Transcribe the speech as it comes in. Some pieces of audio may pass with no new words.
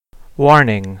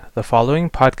Warning: the following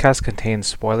podcast contains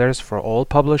spoilers for all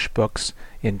published books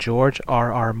in George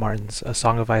R. R. Martin's A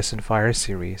Song of Ice and Fire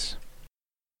series.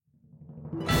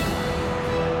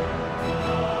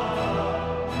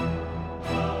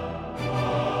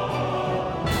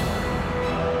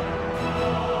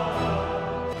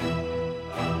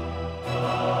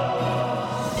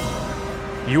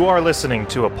 You are listening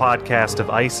to a podcast of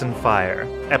Ice and Fire,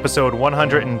 episode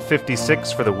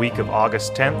 156 for the week of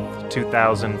August 10th,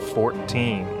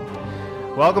 2014.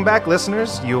 Welcome back,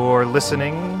 listeners. You're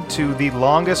listening to the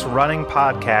longest-running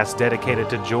podcast dedicated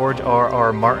to George R.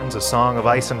 R. Martin's A Song of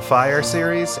Ice and Fire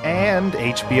series and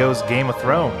HBO's Game of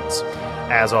Thrones.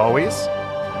 As always,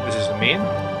 this is Amin.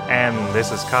 And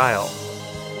this is Kyle.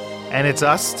 And it's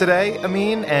us today,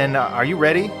 Amin, and are you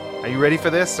ready? Are you ready for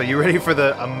this? Are you ready for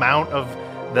the amount of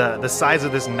the size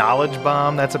of this knowledge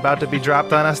bomb that's about to be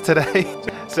dropped on us today?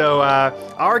 So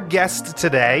our guest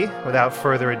today, without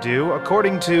further ado,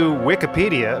 according to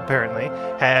Wikipedia, apparently,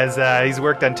 he's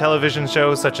worked on television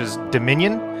shows such as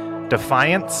Dominion,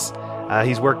 Defiance.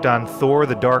 He's worked on Thor: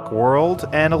 The Dark World,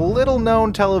 and a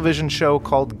little-known television show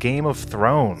called Game of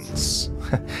Thrones.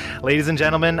 Ladies and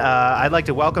gentlemen, I'd like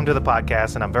to welcome to the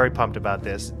podcast, and I'm very pumped about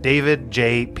this, David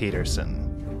J.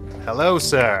 Peterson. Hello,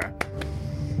 sir.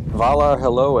 Vala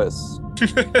Hellois.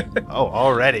 Oh,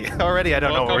 already I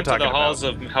don't know what we're talking about. Welcome to the halls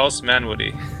of House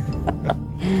Manwoody.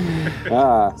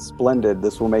 Splendid.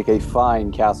 This will make a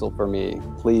fine castle for me.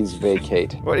 Please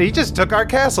vacate. Well, he just took our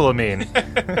castle, Amin.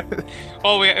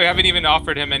 Oh, we haven't even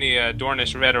offered him any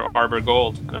Dornish Red or Arbor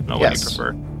Gold. I don't know what you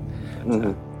prefer.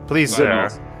 Mm-hmm. Please, sir.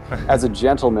 As a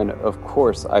gentleman, of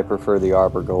course, I prefer the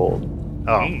Arbor Gold.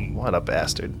 Oh, what a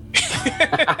bastard.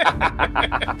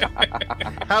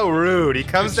 How rude. He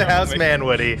comes to House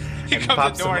Manwoody and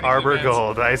pops some Arbor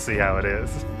Gold. I see how it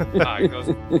is.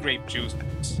 Those grape juice.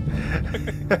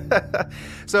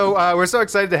 So we're so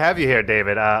excited to have you here,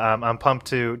 David. I'm pumped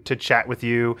to chat with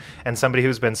you and somebody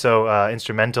who's been so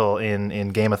instrumental in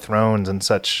Game of Thrones and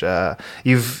such.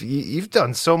 You've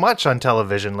done so much on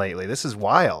television lately. This is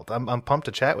wild. I'm pumped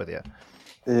to chat with you.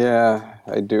 Yeah,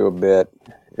 I do a bit.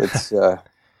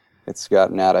 It's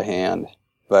gotten out of hand,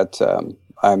 but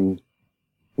I'm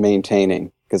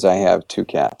maintaining because I have 2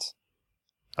 cats.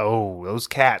 Oh, those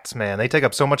cats, man. They take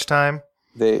up so much time.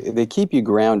 They keep you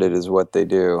grounded is what they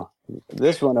do.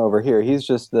 This one over here, he's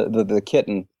just the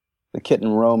kitten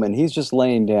Roman. He's just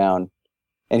laying down,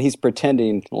 and he's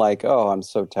pretending like, oh, I'm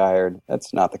so tired.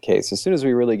 That's not the case. As soon as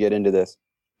we really get into this,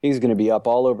 he's going to be up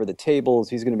all over the tables.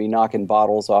 He's going to be knocking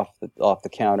bottles off the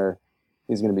counter.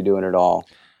 He's going to be doing it all.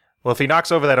 Well, if he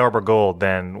knocks over that Arbor Gold,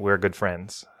 then we're good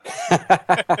friends.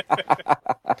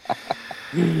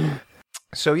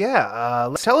 So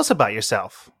let's tell us about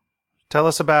yourself. Tell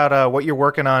us about what you're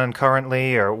working on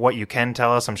currently, or what you can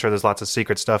tell us. I'm sure there's lots of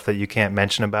secret stuff that you can't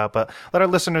mention about, but let our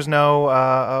listeners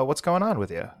know what's going on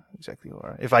with you. Exactly,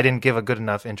 Laura. If I didn't give a good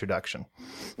enough introduction.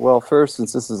 Well, first,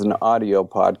 since this is an audio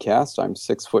podcast, I'm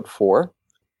 6'4",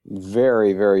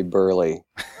 very, very burly,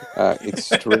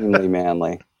 extremely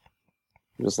manly.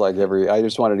 Just like I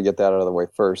just wanted to get that out of the way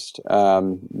first.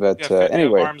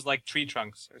 Anyway. Arms like tree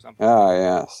trunks or something. Ah,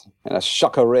 yes. And a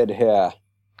shock of red hair.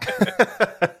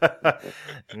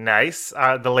 Nice.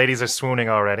 The ladies are swooning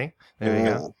already. There you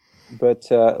go. But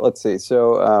let's see.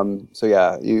 So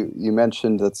you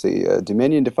mentioned,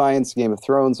 Dominion, Defiance, Game of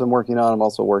Thrones I'm working on. I'm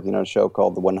also working on a show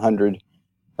called The 100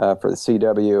 for the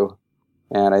CW.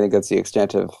 And I think that's the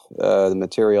extent of the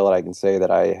material that I can say that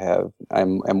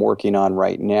I'm working on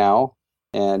right now.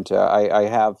 And I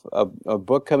have a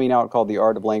book coming out called The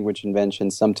Art of Language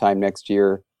Invention sometime next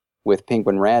year with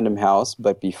Penguin Random House.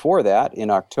 But before that, in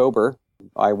October,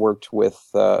 I worked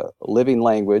with Living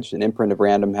Language, an imprint of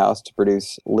Random House, to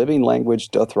produce Living Language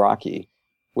Dothraki,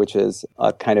 which is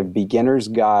a kind of beginner's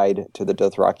guide to the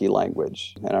Dothraki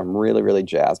language. And I'm really, really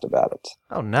jazzed about it.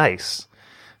 Oh, nice.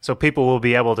 So people will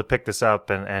be able to pick this up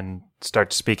and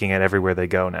start speaking it everywhere they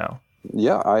go now.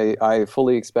 Yeah, I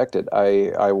fully expect it.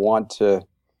 I want to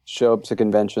show up to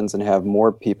conventions and have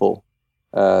more people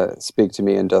speak to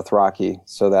me in Dothraki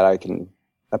so that I can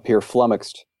appear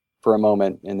flummoxed for a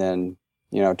moment and then,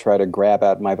 try to grab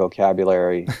at my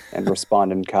vocabulary and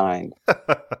respond in kind.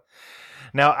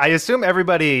 Now, I assume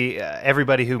everybody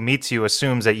who meets you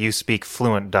assumes that you speak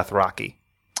fluent Dothraki.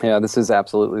 Yeah, this is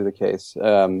absolutely the case.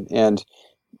 And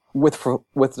with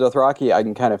Dothraki, I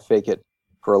can kind of fake it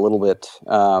for a little bit.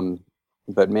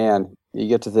 But man, you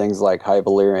get to things like High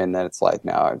Valyrian, that it's like,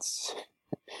 no,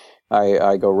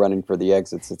 I go running for the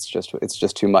exits. It's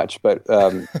just too much. But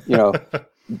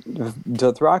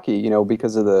Dothraki,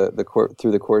 because of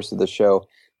through the course of the show,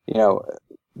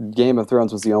 Game of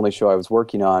Thrones was the only show I was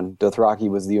working on. Dothraki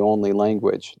was the only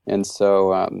language, and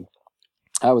so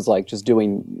I was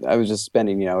just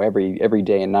spending every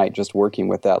day and night just working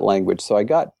with that language. So I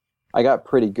got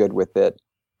pretty good with it,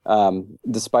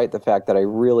 despite the fact that I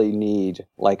really need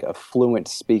like a fluent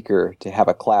speaker to have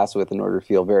a class with in order to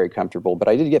feel very comfortable. But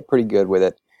I did get pretty good with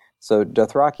it. So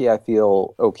Dothraki I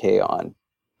feel okay on.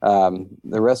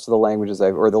 The rest of the languages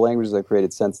I've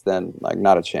created since then, like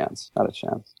not a chance.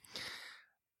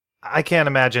 I can't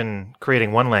imagine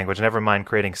creating one language, never mind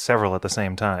creating several at the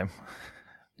same time.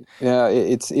 Yeah,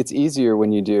 it's easier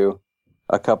when you do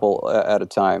a couple at a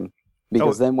time,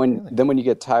 because then when you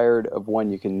get tired of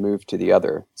one, you can move to the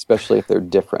other, especially if they're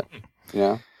different.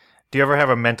 Yeah. Do you ever have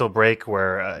a mental break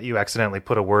where you accidentally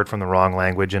put a word from the wrong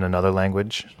language in another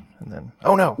language, and then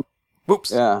oh no,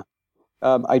 whoops? Yeah,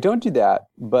 I don't do that,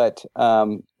 but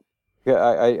I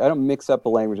don't mix up the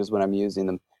languages when I'm using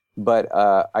them, but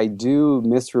I do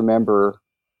misremember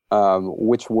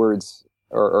which words.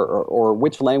 Or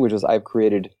which languages I've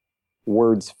created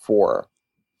words for.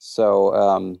 So,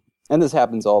 and this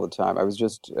happens all the time. I was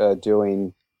just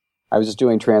doing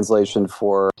translation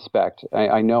for respect.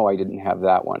 I know I didn't have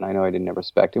that one. I know I didn't have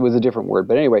respect. It was a different word.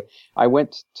 But anyway, I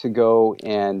went to go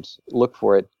and look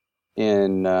for it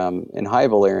in High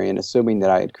Valyrian, assuming that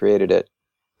I had created it.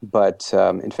 But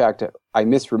in fact, I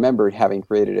misremembered having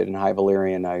created it in High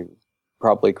Valyrian. I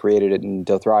probably created it in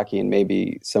Dothraki and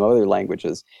maybe some other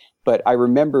languages. But I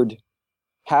remembered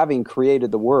having created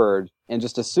the word and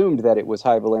just assumed that it was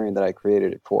High Valyrian that I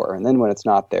created it for. And then when it's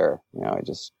not there, I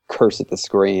just curse at the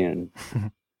screen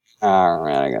and oh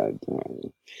man,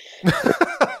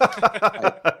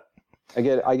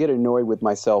 I get annoyed with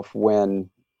myself when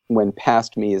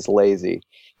past me is lazy,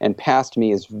 and past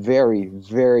me is very,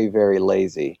 very, very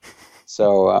lazy.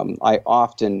 So I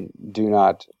often do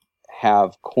not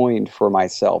have coined for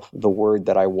myself the word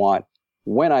that I want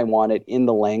when I want it in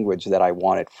the language that I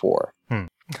want it for.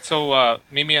 So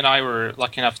Mimi and I were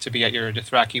lucky enough to be at your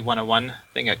Dothraki 101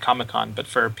 thing at Comic-Con, but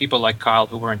for people like Kyle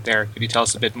who weren't there, could you tell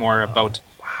us a bit more about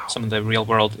some of the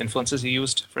real-world influences you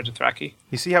used for Dothraki?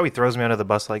 You see how he throws me under the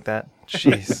bus like that?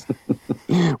 Jeez.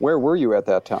 Where were you at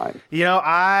that time?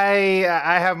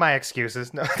 I have my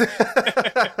excuses. No.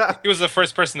 He was the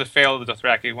first person to fail the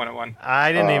Dothraki 101.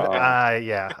 I didn't even.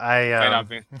 Might not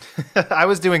be. I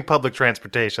was doing public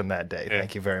transportation that day. Yeah.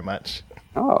 Thank you very much.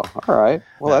 Oh, all right.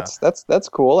 Well, that's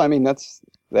cool. I mean,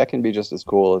 that can be just as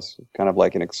cool as kind of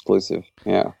like an exclusive.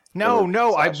 Yeah.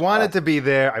 No, I wanted to be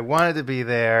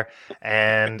there.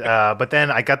 And but then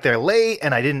I got there late,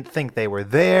 and I didn't think they were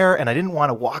there, and I didn't want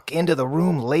to walk into the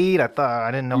room late.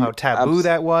 I didn't know how taboo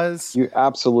that was. You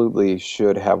absolutely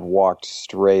should have walked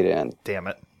straight in. Damn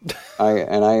it!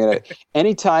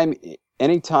 Anytime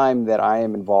that I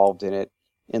am involved in it,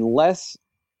 unless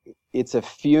it's a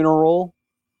funeral.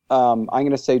 I'm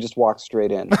going to say just walk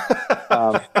straight in.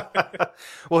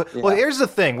 Well, here's the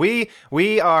thing. We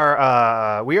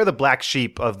are the black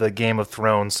sheep of the Game of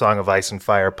Thrones Song of Ice and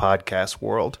Fire podcast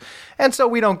world. And so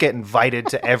we don't get invited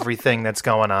to everything that's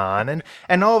going on.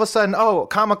 And all of a sudden,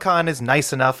 Comic-Con is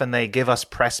nice enough and they give us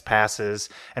press passes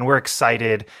and we're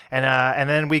excited. And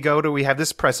then we have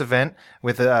this press event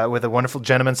with a wonderful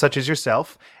gentleman such as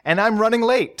yourself. And I'm running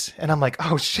late. And I'm like,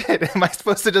 oh shit, am I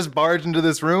supposed to just barge into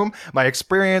this room? My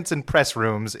experience in press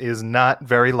rooms is not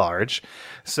very large.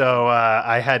 So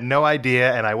I had no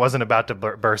idea, and I wasn't about to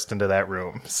burst into that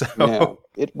room. So yeah,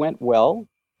 it went well.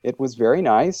 It was very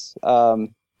nice,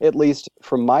 at least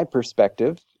from my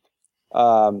perspective.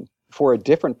 For a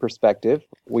different perspective,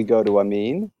 we go to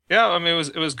Amin. Yeah, I mean,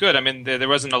 it was good. I mean, there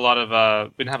wasn't a lot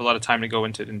of we didn't have a lot of time to go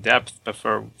into it in depth, but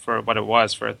for what it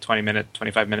was, for a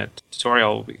 25-minute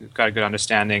tutorial, we got a good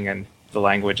understanding and the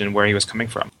language and where he was coming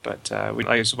from. But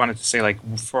I just wanted to say, like,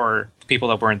 for people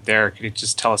that weren't there, could you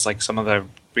just tell us like some of the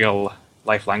real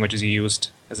life languages you used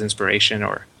as inspiration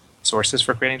or sources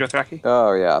for creating Dothraki?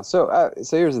 Oh yeah. So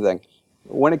here's the thing.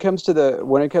 When it comes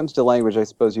to language, I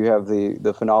suppose you have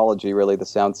the phonology, really the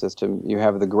sound system. You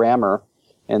have the grammar,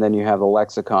 and then you have the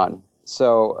lexicon.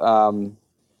 So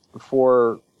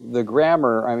for the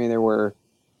grammar, I mean, there were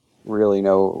really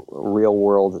no real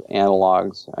world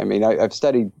analogs. I mean, I've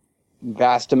studied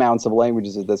vast amounts of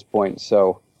languages at this point,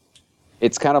 so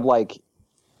it's kind of like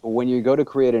when you go to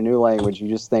create a new language, you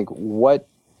just think, what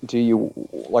do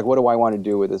I want to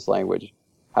do with this language?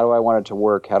 How do I want it to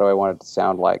work? How do I want it to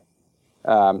sound like?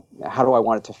 How do I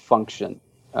want it to function?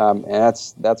 And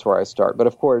that's where I start. But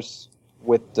of course,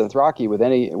 with Dothraki, with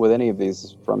any of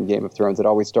these from Game of Thrones, it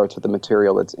always starts with the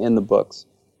material that's in the books.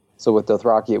 So with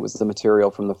Dothraki, it was the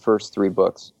material from the first 3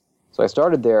 books. So I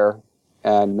started there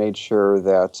and made sure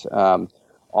that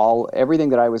everything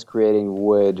that I was creating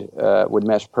would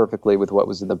mesh perfectly with what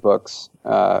was in the books,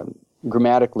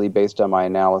 grammatically based on my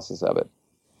analysis of it.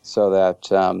 So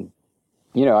that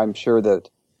I'm sure that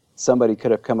somebody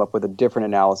could have come up with a different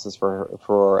analysis for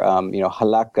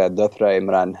halakha dothra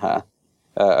imranha,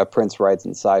 a prince rides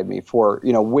inside me, for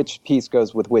which piece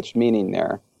goes with which meaning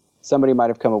there. Somebody might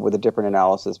have come up with a different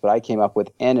analysis, but I came up with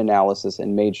an analysis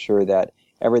and made sure that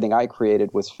everything I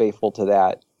created was faithful to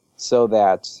that, so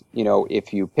that,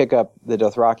 if you pick up the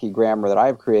Dothraki grammar that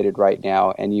I've created right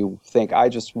now and you think, I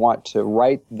just want to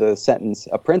write the sentence,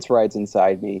 a prince rides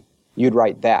inside me, you'd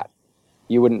write that.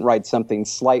 You wouldn't write something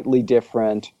slightly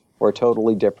different or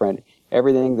totally different.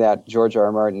 Everything that George R.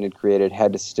 R. Martin had created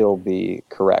had to still be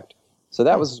correct. So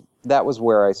that was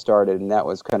where I started, and that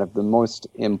was kind of the most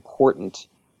important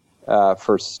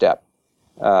first step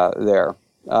there.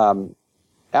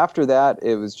 After that,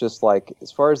 it was just like, as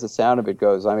far as the sound of it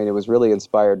goes, I mean, it was really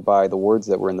inspired by the words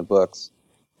that were in the books,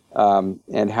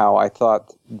 and how I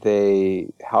thought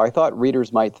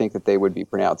readers might think that they would be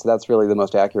pronounced. That's really the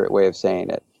most accurate way of saying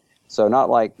it. So not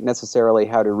like necessarily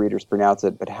how do readers pronounce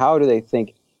it, but how do they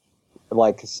think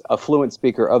like a fluent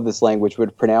speaker of this language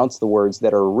would pronounce the words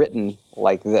that are written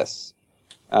like this.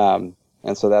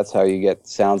 And so that's how you get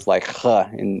sounds like ch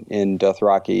in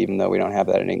Dothraki, even though we don't have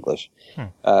that in English,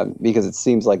 because it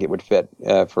seems like it would fit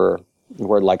for a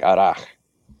word like arach.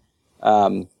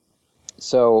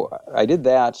 So I did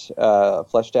that,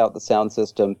 fleshed out the sound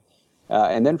system,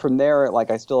 and then from there,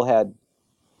 like I still had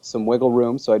some wiggle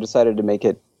room, so I decided to make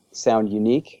it sound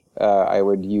unique. I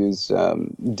would use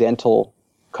dental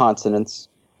consonants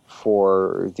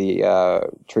for the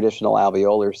traditional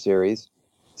alveolar series.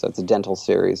 So it's a dental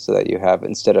series, so that you have,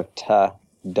 instead of ta,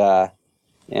 da,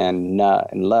 and na,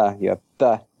 and la, you have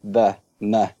the,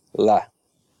 na, la,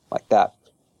 like that.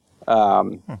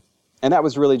 And that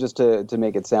was really just to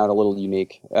make it sound a little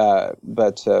unique.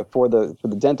 But for the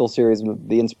dental series,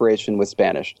 the inspiration was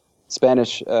Spanish.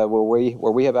 Spanish, where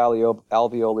we have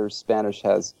alveolars, Spanish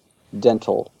has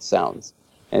dental sounds,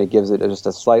 and it gives it just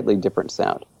a slightly different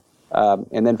sound.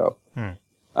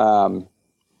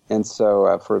 And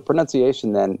so for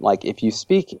pronunciation, then, like if you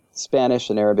speak Spanish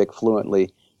and Arabic fluently,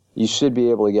 you should be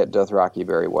able to get Dothraki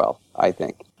very well, I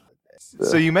think.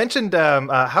 So you mentioned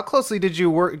how closely did you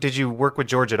work? Did you work with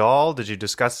George at all? Did you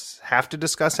have to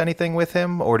discuss anything with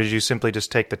him, or did you simply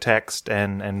just take the text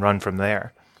and run from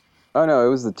there? Oh no, it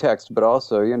was the text, but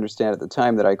also you understand at the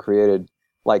time that I created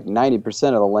like 90%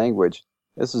 of the language.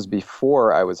 This was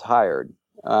before I was hired.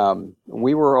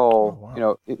 We were all,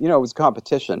 it was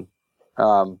competition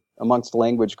amongst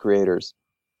language creators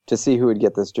to see who would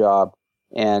get this job,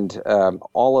 and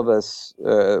all of us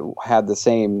had the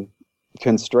same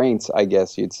constraints, I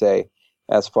guess you'd say,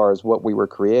 as far as what we were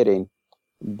creating,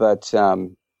 but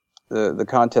the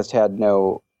contest had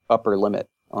no upper limit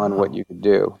on what you could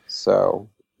do. So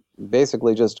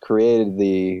basically just created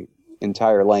the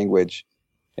entire language,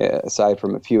 aside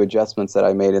from a few adjustments that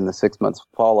I made in the 6 months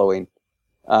following,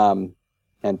 and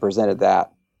presented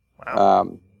that.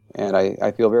 Wow. And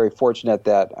I feel very fortunate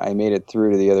that I made it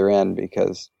through to the other end,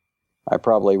 because I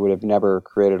probably would have never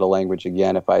created a language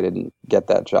again if I didn't get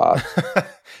that job.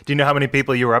 Do you know how many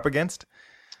people you were up against?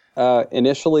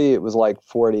 Initially, it was like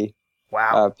 40.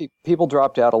 Wow. People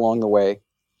dropped out along the way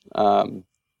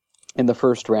in the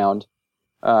first round.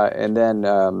 And then,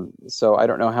 so I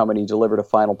don't know how many delivered a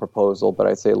final proposal, but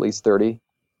I'd say at least 30.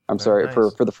 I'm sorry, nice.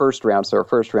 for the first round, so our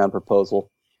first round proposal.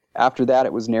 After that,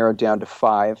 it was narrowed down to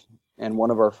 5, and one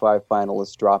of our 5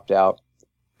 finalists dropped out.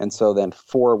 And so then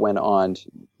 4 went on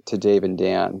to Dave and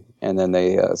Dan, and then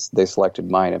they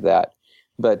selected mine of that.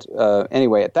 But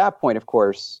anyway, at that point, of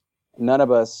course, none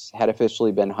of us had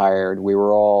officially been hired. We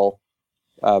were all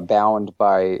bound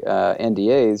by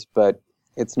NDAs, but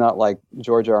it's not like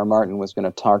George R. R. Martin was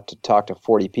going to talk to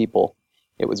 40 people.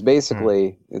 It was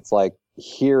basically, it's like,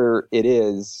 here it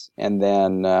is, and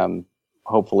then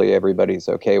hopefully everybody's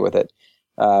okay with it.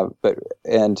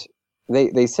 And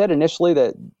they said initially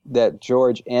that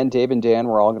George and Dave and Dan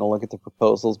were all going to look at the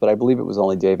proposals, but I believe it was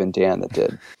only Dave and Dan that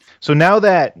did. So now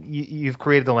that you've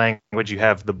created the language, you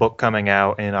have the book coming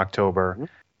out in October. Mm-hmm.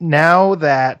 Now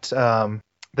that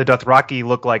the Dothraki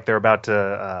look like they're about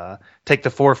to take the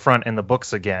forefront in the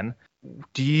books again,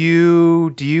 do you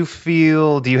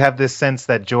have this sense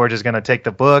that George is going to take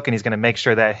the book and he's going to make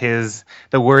sure that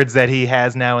the words that he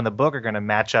has now in the book are going to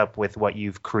match up with what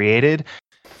you've created?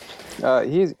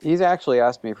 He's actually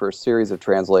asked me for a series of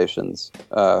translations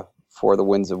for The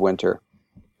Winds of Winter,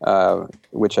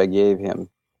 which I gave him.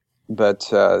 But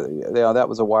that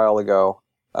was a while ago,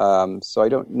 so I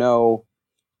don't know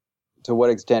to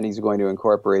what extent he's going to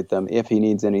incorporate them, if he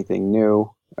needs anything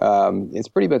new. It's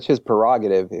pretty much his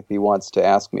prerogative if he wants to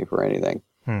ask me for anything.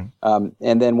 And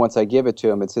then once I give it to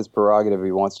him, it's his prerogative if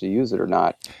he wants to use it or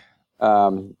not.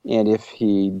 And if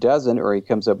he doesn't, or he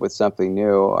comes up with something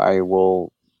new, I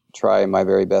will try my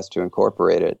very best to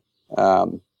incorporate it.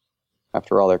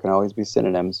 After all, there can always be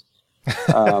synonyms.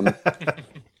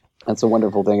 That's a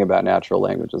wonderful thing about natural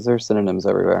languages. There's synonyms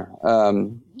everywhere.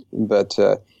 But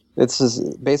this is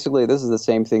the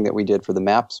same thing that we did for the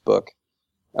Maps book.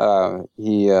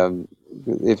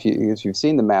 If you've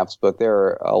seen the Maps book, there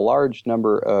are a large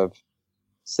number of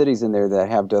cities in there that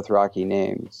have Dothraki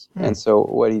names. And so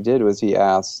what he did was he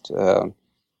asked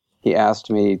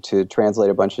me to translate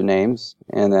a bunch of names,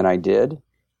 and then I did.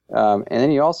 And then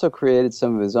he also created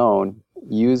some of his own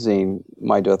using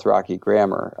my Dothraki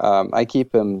grammar. I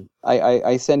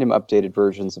send him updated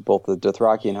versions of both the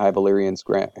Dothraki and High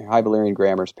Valyrian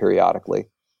grammars periodically,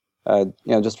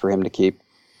 just for him to keep.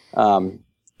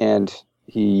 And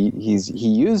he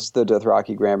used the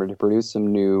Dothraki grammar to produce some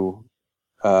new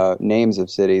names of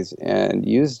cities, and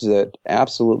used it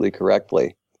absolutely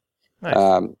correctly.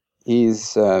 Nice.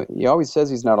 He always says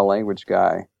he's not a language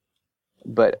guy,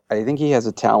 but I think he has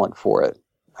a talent for it.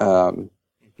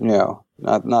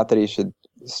 Not that he should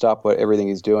stop everything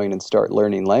he's doing and start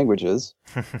learning languages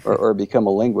or become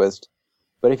a linguist,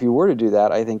 but if he were to do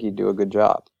that, I think he'd do a good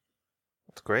job.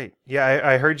 That's great. Yeah,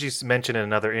 I heard you mention in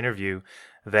another interview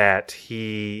that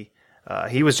he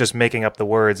was just making up the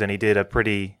words, and he did a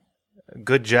pretty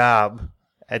good job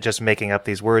at just making up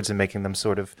these words and making them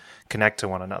sort of connect to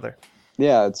one another.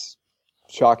 Yeah, it's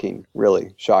shocking,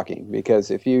 really shocking, because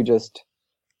if you just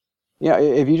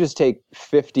take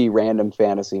 50 random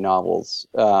fantasy novels,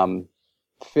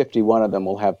 51 of them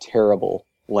will have terrible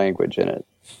language in it,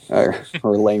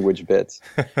 or language bits.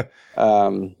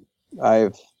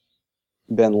 I've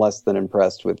been less than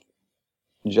impressed with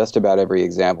just about every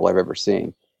example I've ever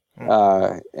seen.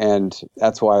 And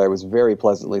that's why I was very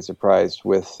pleasantly surprised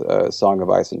with Song of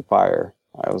Ice and Fire.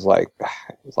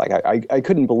 I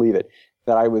couldn't believe it,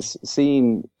 that I was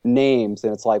seeing names,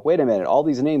 and it's like, wait a minute, all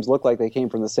these names look like they came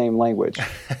from the same language.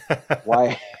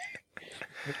 Why?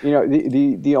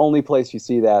 The only place you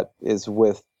see that is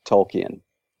with Tolkien,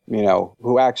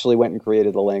 who actually went and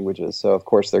created the languages. So of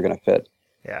course they're going to fit.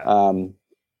 Yeah.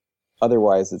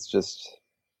 Otherwise, it's just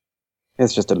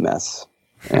a mess.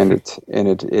 And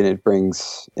it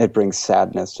brings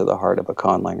sadness to the heart of a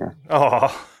conlanger.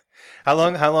 Oh,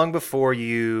 how long before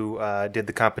you did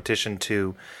the competition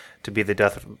to be the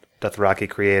Dothraki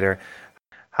creator?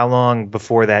 How long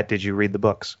before that did you read the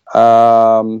books?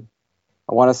 I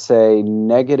want to say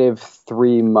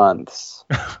 -3 months.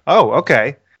 Oh,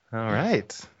 okay, all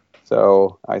right.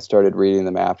 So I started reading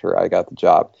them after I got the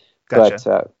job.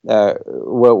 Gotcha. But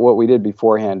what we did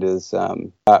beforehand is, I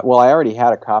already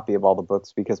had a copy of all the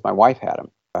books because my wife had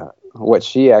them. What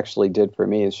she actually did for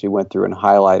me is she went through and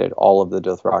highlighted all of the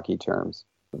Dothraki terms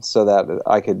so that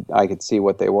I could see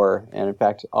what they were. And in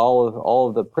fact, all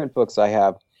of the print books I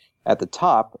have at the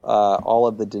top, all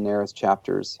of the Daenerys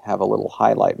chapters have a little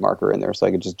highlight marker in there, so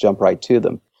I could just jump right to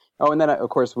them. Oh, and then of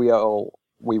course we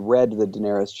read the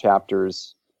Daenerys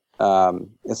chapters.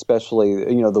 Especially,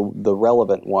 the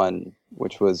relevant one,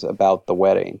 which was about the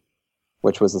wedding,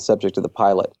 which was the subject of the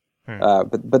pilot.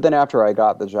 But then after I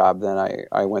got the job, then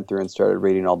I went through and started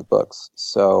reading all the books.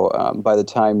 So by the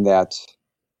time that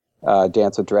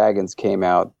Dance of Dragons came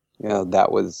out, I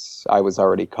was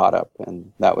already caught up,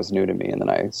 and that was new to me. And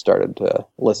then I started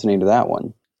listening to that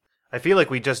one. I feel like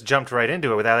we just jumped right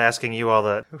into it without asking you all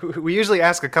the. We usually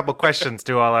ask a couple questions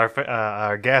to all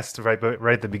our guests right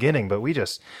at the beginning, but we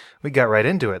got right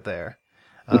into it there.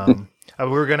 We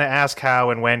were going to ask how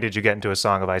and when did you get into A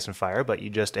Song of Ice and Fire, but you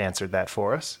just answered that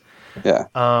for us. Yeah.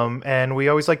 And we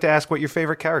always like to ask what your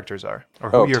favorite characters are, or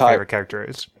who your favorite character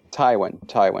is.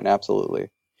 Tywin, absolutely,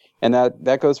 and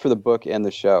that goes for the book and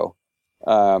the show.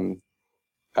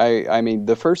 I mean,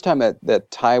 the first time that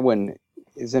Tywin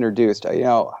is introduced,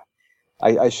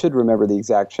 I should remember the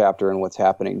exact chapter and what's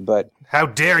happening, but... How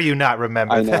dare you not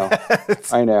remember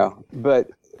that? I know. But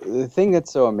the thing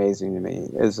that's so amazing to me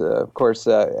is, of course,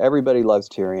 everybody loves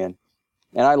Tyrion,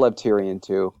 and I love Tyrion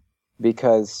too,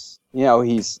 because,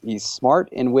 he's smart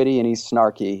and witty, and he's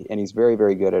snarky, and he's very,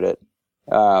 very good at it.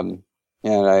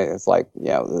 It's like,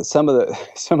 some of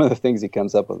the things he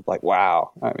comes up with, like,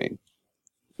 wow. I mean,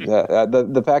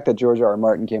 the fact that George R. R.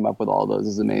 Martin came up with all those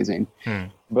is amazing.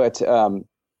 But...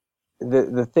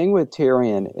 The thing with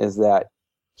Tyrion is that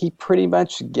he pretty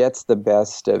much gets the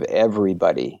best of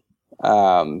everybody,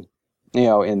 in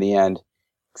the end,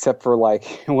 except for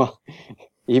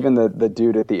even the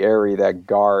dude at the Eyrie, that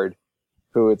guard,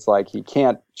 who it's like he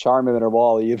can't charm him at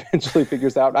all. He eventually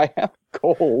figures out I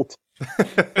gold.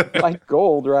 Like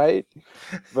gold, right?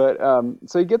 But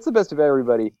so he gets the best of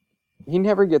everybody. He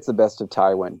never gets the best of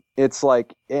Tywin. It's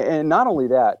like, and not only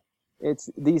that, it's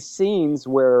these scenes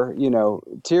where,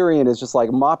 Tyrion is just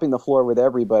like mopping the floor with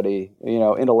everybody,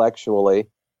 intellectually.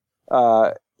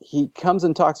 He comes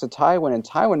and talks to Tywin, and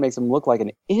Tywin makes him look like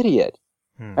an idiot,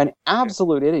 an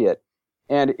absolute idiot.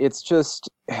 And it's just,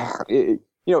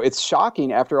 it's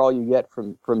shocking after all you get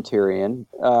from Tyrion.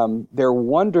 They're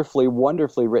wonderfully,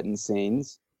 wonderfully written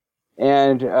scenes.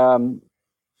 And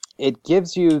it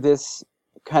gives you this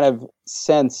kind of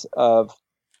sense of,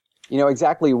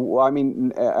 exactly. I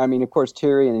mean, of course,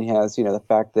 Tyrion has, the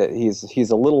fact that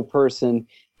he's a little person.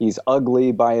 He's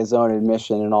ugly by his own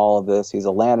admission and all of this. He's a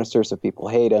Lannister, so people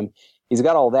hate him. He's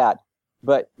got all that.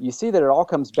 But you see that it all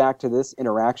comes back to this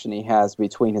interaction he has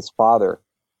between his father.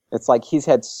 It's like he's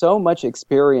had so much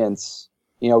experience,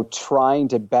 trying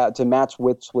to match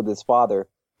wits with his father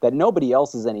that nobody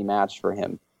else is any match for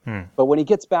him. But when he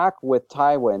gets back with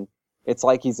Tywin, it's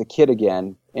like he's a kid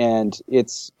again, and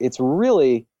it's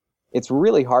really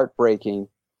heartbreaking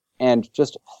and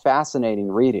just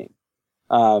fascinating reading.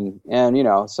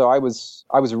 So I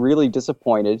was really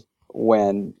disappointed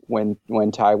when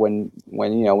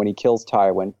he kills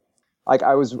Tywin. Like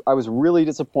I was really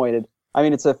disappointed. I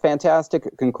mean, it's a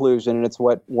fantastic conclusion, and it's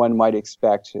what one might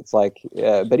expect. It's like,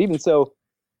 but even so,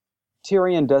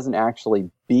 Tyrion doesn't actually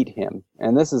beat him,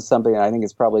 and this is something that I think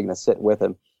is probably going to sit with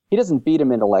him. He doesn't beat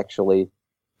him intellectually;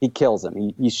 he kills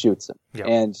him. He shoots him, yep.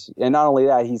 And not only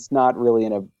that, he's not really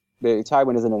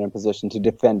Tywin isn't in a position to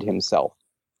defend himself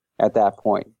at that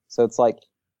point. So it's like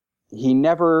he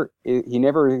never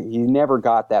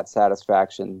got that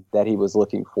satisfaction that he was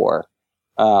looking for,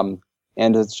 and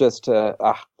it's just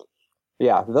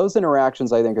those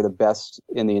interactions I think are the best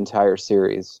in the entire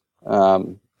series.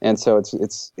 And so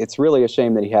it's really a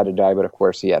shame that he had to die, but of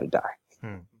course he had to die.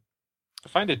 I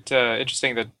find it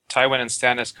interesting that Tywin and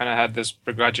Stannis kind of had this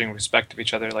begrudging respect of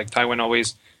each other. Like Tywin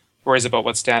always worries about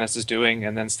what Stannis is doing,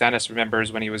 and then Stannis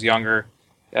remembers when he was younger,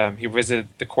 he visited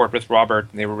the court with Robert,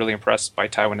 and they were really impressed by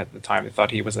Tywin at the time. They thought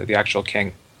he was the actual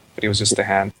king, but he was just a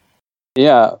hand.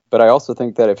 Yeah, but I also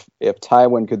think that if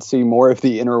Tywin could see more of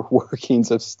the inner workings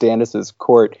of Stannis'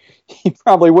 court, he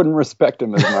probably wouldn't respect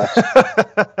him as much.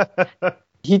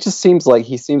 He seems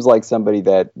like somebody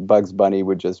that Bugs Bunny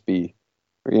would just be,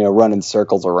 running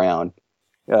circles around.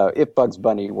 If Bugs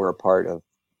Bunny were a part of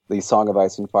the Song of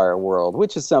Ice and Fire world,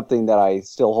 which is something that I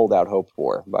still hold out hope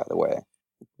for, by the way.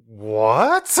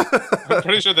 What? I'm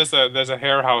pretty sure there's a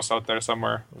hair house out there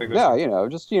somewhere. Yeah,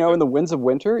 in the Winds of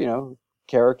Winter,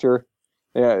 character.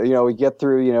 We get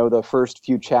through, the first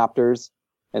few chapters,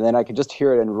 and then I can just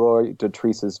hear it in Roy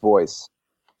Dotrice's voice.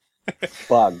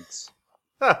 Bugs.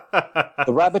 The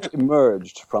rabbit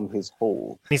emerged from his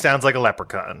hole. He sounds like a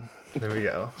leprechaun. There we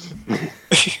go.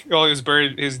 Well, he was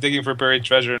digging for buried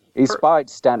treasure. He spied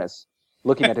Stannis,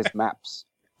 looking at his maps,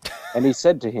 and he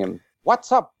said to him,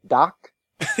 "What's up, Doc?"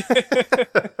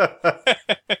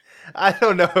 I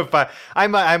don't know if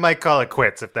I might call it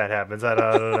quits if that happens. I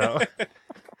don't know.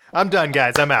 I'm done,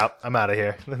 guys. I'm out. I'm out of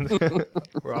here.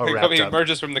 We're all wrapped up. He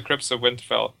emerges from the crypts of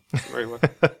Winterfell.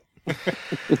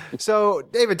 So,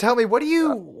 David, tell me,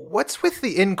 what's with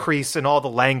the increase in all the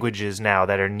languages now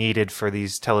that are needed for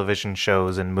these television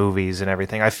shows and movies and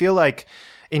everything? I feel like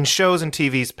in shows and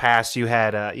TVs past, you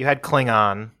had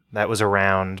Klingon that was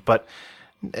around, but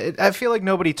I feel like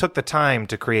nobody took the time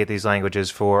to create these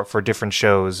languages for different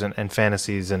shows and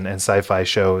fantasies and sci-fi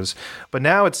shows. But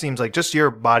now it seems like just your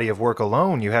body of work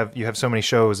alone, you have so many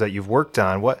shows that you've worked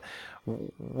on.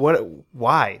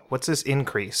 Why? What's this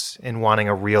increase in wanting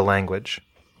a real language?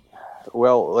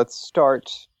 Well, let's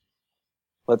start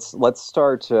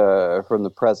from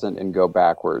the present and go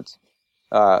backwards.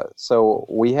 So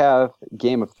we have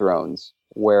Game of Thrones,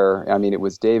 where, it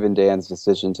was Dave and Dan's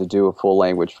decision to do a full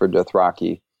language for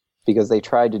Dothraki because they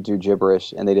tried to do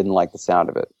gibberish and they didn't like the sound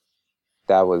of it.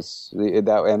 That was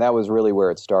really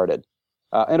where it started.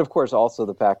 And of course, also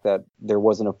the fact that there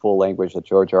wasn't a full language that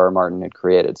George R.R. Martin had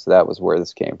created. So that was where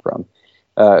this came from.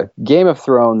 Game of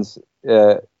Thrones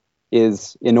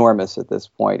is enormous at this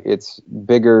point. It's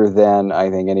bigger than I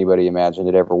think anybody imagined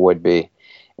it ever would be.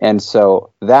 And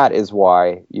so that is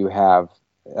why you have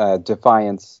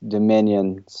Defiance,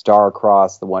 Dominion,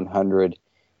 Star-Crossed, the 100,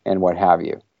 and what have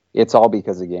you. It's all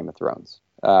because of Game of Thrones.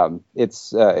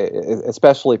 It's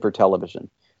especially for television.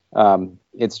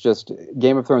 It's just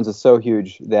Game of Thrones is so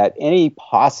huge that any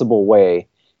possible way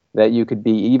that you could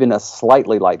be even a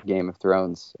slightly like Game of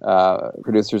Thrones,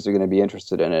 producers are going to be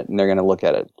interested in it and they're going to look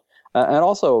at it. And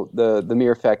also the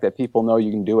mere fact that people know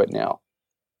you can do it now.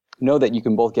 know that you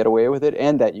can both get away with it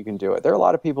and that you can do it. There are a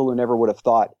lot of people who never would have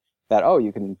thought that, oh,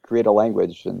 you can create a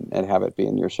language and have it be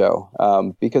in your show,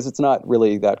 because it's not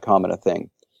really that common a thing.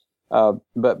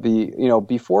 But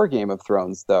before Game of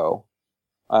Thrones, though,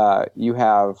 you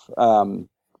have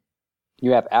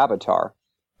Avatar,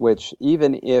 which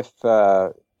even if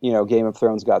Game of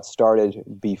Thrones got started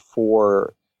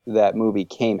before that movie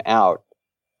came out,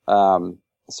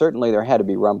 certainly there had to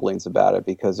be rumblings about it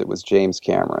because it was James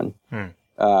Cameron.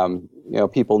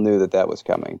 People knew that was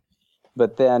coming.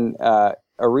 But then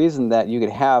a reason that you could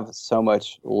have so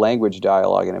much language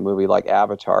dialogue in a movie like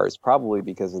Avatar is probably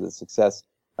because of the success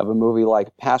of a movie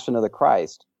like Passion of the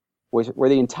Christ, where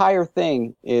the entire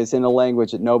thing is in a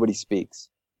language that nobody speaks,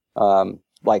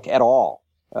 at all.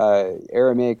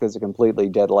 Aramaic is a completely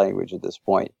dead language at this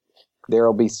point. There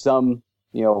will be some,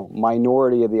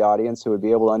 minority of the audience who would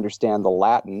be able to understand the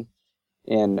Latin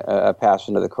in a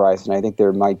Passion of the Christ, and I think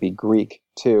there might be Greek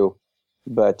too,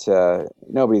 but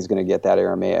nobody's going to get that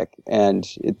Aramaic. And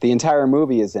the entire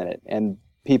movie is in it, and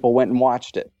people went and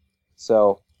watched it.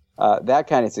 So that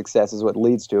kind of success is what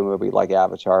leads to a movie like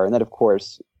Avatar. And then, of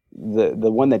course,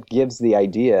 the one that gives the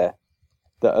idea,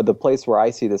 the place where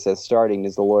I see this as starting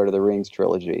is the Lord of the Rings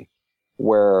trilogy,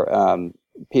 where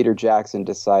Peter Jackson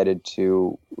decided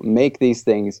to make these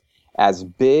things as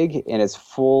big and as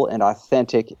full and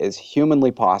authentic as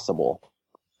humanly possible.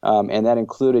 And that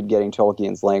included getting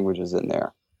Tolkien's languages in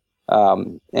there.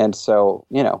 And so,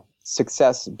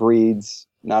 success breeds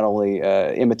not only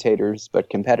imitators, but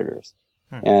competitors.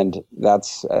 And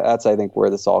that's I think, where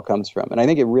this all comes from. And I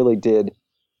think it really did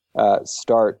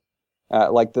start,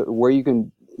 where you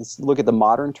can look at the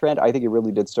modern trend, I think it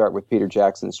really did start with Peter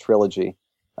Jackson's trilogy,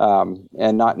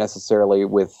 and not necessarily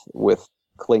with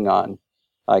Klingon.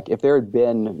 Like, if there had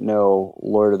been no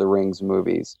Lord of the Rings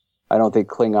movies, I don't think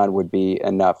Klingon would be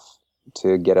enough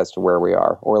to get us to where we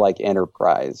are, or like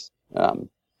Enterprise.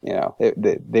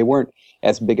 They weren't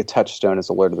as big a touchstone as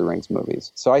the Lord of the Rings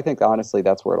movies. So I think, honestly,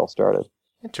 that's where it all started.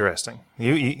 Interesting.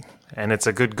 And it's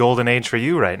a good golden age for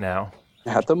you right now.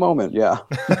 At the moment, yeah.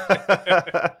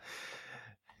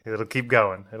 It'll keep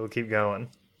going.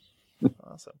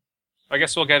 Awesome. I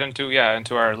guess we'll get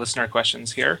into our listener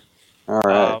questions here. All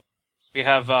right. We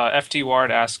have FT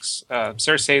Ward asks,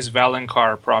 Cersei's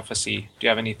Valonqar prophecy. Do you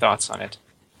have any thoughts on it?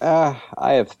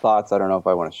 I have thoughts. I don't know if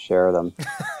I want to share them.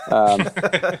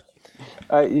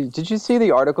 Did you see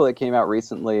the article that came out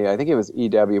recently? I think it was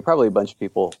EW. Probably a bunch of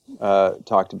people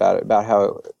talked about it, about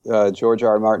how George R.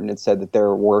 R. Martin had said that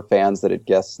there were fans that had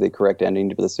guessed the correct ending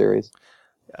to the series.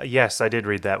 Yes, I did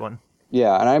read that one.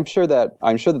 Yeah, and I'm sure that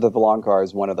the Valonqar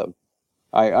is one of them.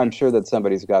 I'm sure that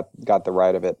somebody's got the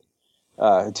right of it,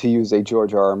 to use a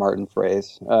George R. R. Martin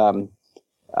phrase.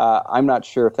 I'm not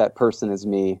sure if that person is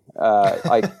me.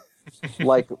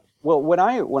 Well, when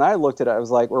I looked at it, I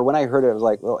was like, or when I heard it, I was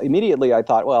like, well, immediately I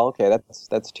thought, well, okay,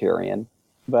 that's Tyrion.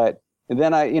 But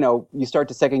then you start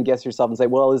to second guess yourself and say,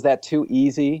 well, is that too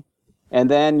easy? And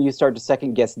then you start to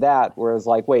second guess that, whereas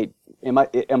like, wait, am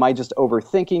I just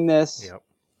overthinking this? Yep.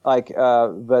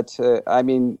 I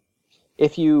mean,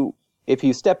 if you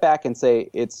step back and say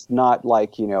it's not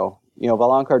like,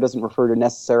 Valonqar doesn't refer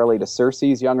necessarily to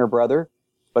Cersei's younger brother,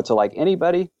 but to like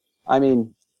anybody. I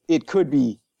mean, it could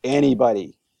be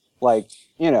anybody,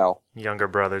 younger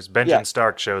brothers. Benjen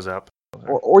Stark shows up,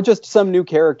 or just some new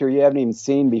character you haven't even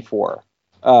seen before.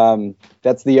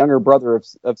 That's the younger brother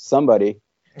of somebody,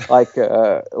 who's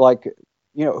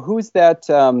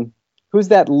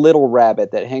that little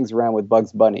rabbit that hangs around with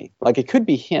Bugs Bunny? Like, it could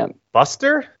be him.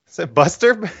 Buster? Is it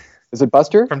Buster? Is it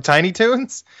Buster from Tiny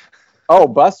Toons? Oh,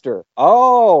 Buster.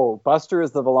 Oh, Buster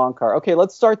is the Valonqar. Okay,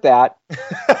 let's start that,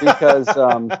 because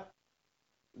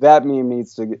that meme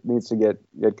needs to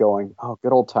get going. Oh,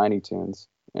 good old Tiny Toons.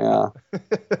 Yeah.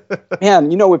 Man,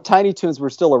 if Tiny Toons were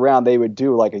still around, they would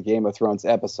do like a Game of Thrones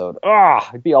episode.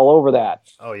 I'd be all over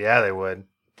that. Oh yeah, they would.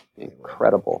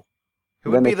 Incredible.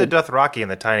 Who would be the Dothraki in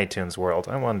the Tiny Toons world?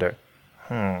 I wonder.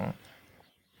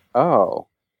 Oh.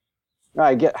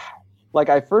 I get. Like,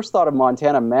 I first thought of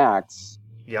Montana Max.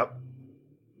 Yep.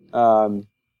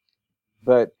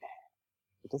 But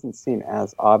it doesn't seem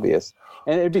as obvious.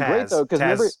 And it'd be great, though, because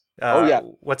remember...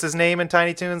 What's his name in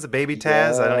Tiny Toons? Baby Taz?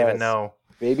 Yes. I don't even know.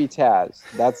 Baby Taz.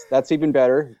 That's even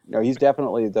better. No, he's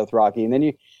definitely the Dothraki. And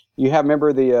then you have,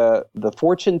 remember, the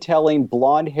fortune-telling,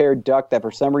 blonde-haired duck that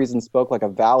for some reason spoke like a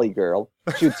valley girl.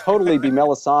 She would totally be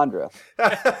Melisandre.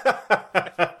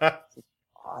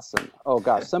 Awesome. Oh,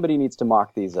 gosh, somebody needs to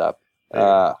mock these up.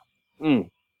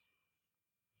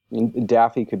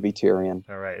 Daffy could be Tyrion.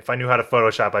 All right. If I knew how to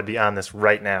Photoshop, I'd be on this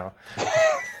right now.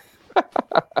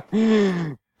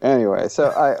 Anyway,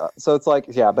 so it's like,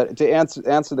 yeah, but to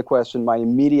answer the question, my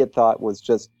immediate thought was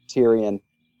just Tyrion.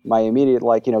 My immediate,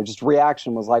 just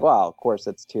reaction was like, wow, of course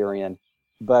it's Tyrion.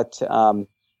 But I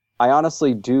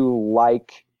honestly do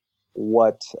like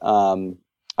what some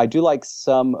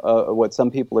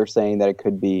people are saying, that it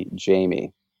could be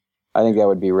Jaime. I think that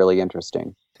would be really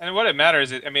interesting. And what it matters,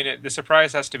 the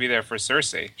surprise has to be there for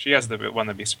Cersei. She has the one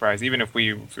to be surprised, even if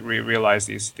we realize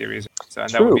these theories. So, and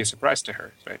that would be a surprise to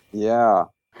her, right? Yeah.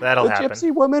 That'll happen. The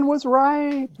gypsy woman was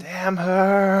right. Damn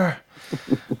her.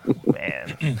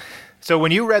 Man. So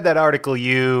when you read that article,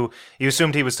 you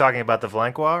assumed he was talking about the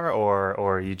Flancoir,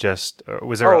 or you just, or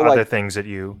was there other things that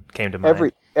you came to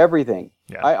mind? Everything.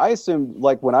 Yeah. I assumed,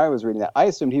 when I was reading that, I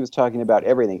assumed he was talking about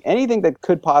everything. Anything that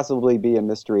could possibly be a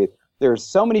mystery. There's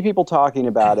so many people talking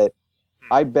about it.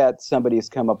 I bet somebody's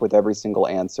come up with every single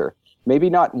answer. Maybe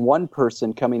not one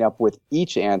person coming up with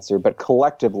each answer, but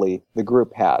collectively the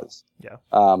group has. Yeah.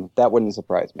 That wouldn't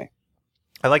surprise me.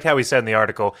 I like how he said in the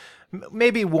article,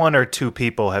 maybe one or two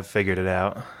people have figured it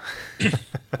out.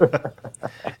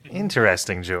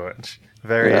 Interesting, George.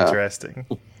 Very interesting.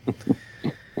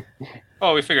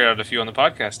 Oh, we figured out a few on the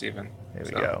podcast even. There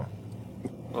we go.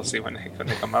 We'll see when they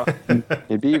come out.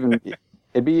 It'd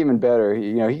be even better.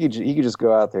 He could just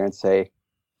go out there and say,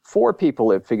 4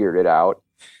 people have figured it out,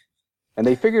 and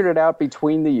they figured it out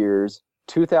between the years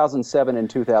 2007 and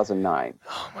 2009.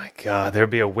 Oh my God, there'd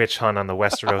be a witch hunt on the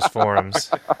Westeros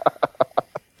forums.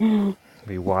 It'd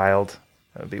be wild.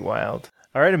 That'd be wild.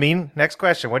 All right, Amin, next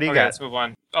question. What do you got? Let's move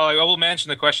on. Oh, I will mention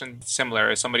the question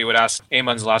similar. Somebody would ask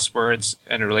Aemon's last words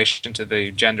in relation to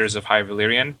the genders of High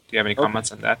Valyrian. Do you have any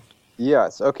comments on that?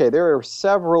 Yes. Okay, there are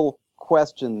several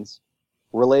questions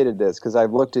related to this, because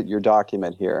I've looked at your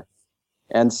document here.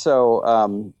 And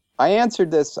so I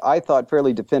answered this, I thought,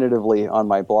 fairly definitively on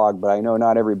my blog, but I know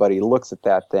not everybody looks at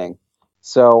that thing.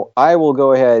 So I will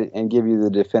go ahead and give you the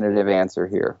definitive answer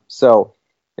here. So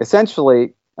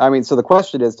essentially, so the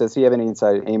question is, does he have any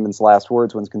insight into Aemon's last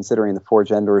words when considering the 4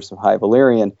 genders of High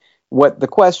Valyrian? What the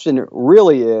question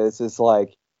really is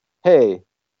like, hey,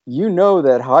 you know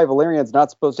that High Valyrian's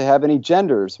not supposed to have any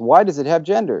genders. Why does it have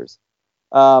genders?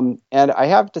 And I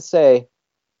have to say,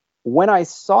 when I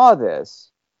saw this,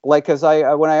 because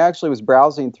when I actually was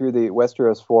browsing through the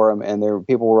Westeros forum, and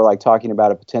people were talking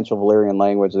about a potential Valyrian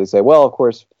language, they say, well, of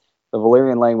course, the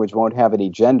Valyrian language won't have any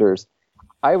genders.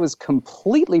 I was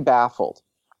completely baffled,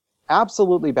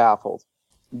 absolutely baffled,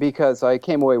 because I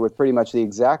came away with pretty much the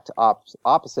exact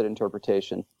opposite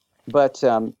interpretation. But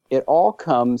it all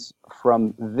comes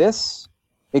from this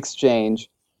exchange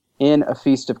in A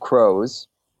Feast of Crows.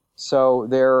 So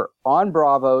they're on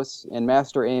Braavos, and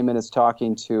Master Aemon is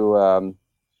talking to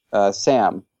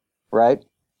Sam, right?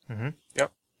 Mm-hmm.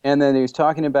 Yep. And then he's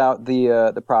talking about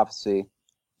the prophecy. It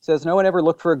says, no one ever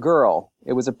looked for a girl.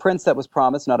 It was a prince that was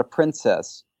promised, not a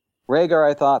princess. Rhaegar,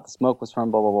 I thought, the smoke was from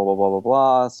blah, blah, blah, blah, blah, blah,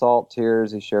 blah. Salt,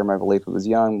 tears, he shared my belief it was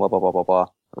young, blah, blah, blah, blah, blah.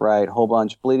 Right, whole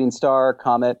bunch. Bleeding Star,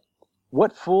 Comet.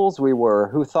 What fools we were,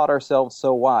 who thought ourselves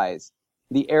so wise.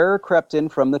 The error crept in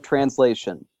from the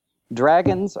translation.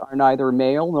 Dragons are neither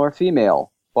male nor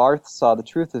female. Barth saw the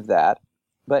truth of that.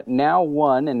 But now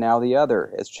one and now the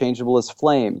other, as changeable as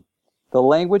flame. The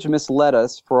language misled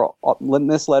us all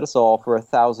for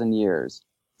 1,000 years.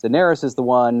 Daenerys is the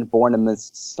one born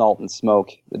amidst salt and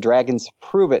smoke. The dragons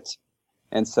prove it.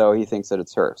 And so he thinks that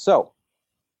it's her. So,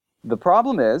 the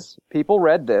problem is, people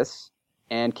read this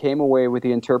and came away with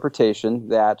the interpretation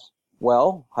that,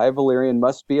 well, High Valyrian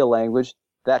must be a language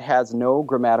that has no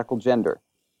grammatical gender.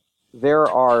 There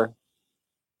are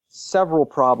several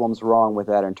problems wrong with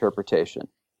that interpretation.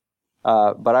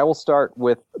 But I will start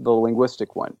with the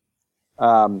linguistic one.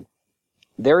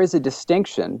 There is a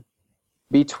distinction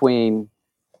between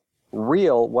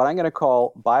what I'm going to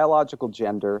call biological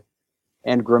gender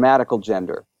and grammatical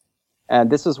gender. And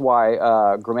this is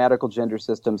why grammatical gender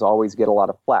systems always get a lot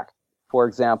of flack. For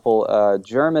example,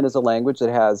 German is a language that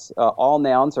has all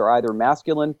nouns are either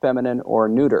masculine, feminine, or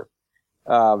neuter.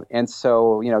 And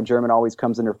so, German always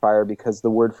comes under fire because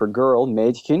the word for girl,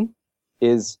 Mädchen,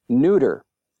 is neuter,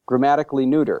 grammatically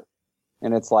neuter.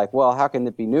 And it's like, well, how can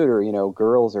it be neuter?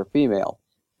 Girls are female.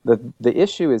 The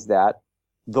issue is that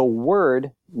the word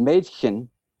Mädchen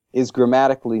is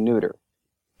grammatically neuter.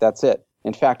 That's it.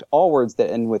 In fact, all words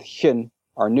that end with chen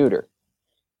are neuter.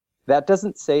 That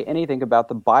doesn't say anything about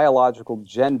the biological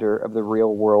gender of the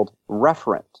real world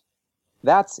referent.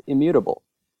 That's immutable.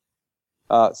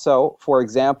 So, for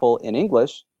example, in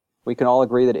English, we can all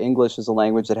agree that English is a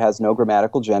language that has no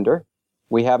grammatical gender.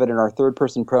 We have it in our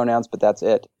third-person pronouns, but that's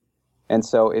it. And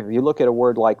so if you look at a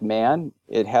word like man,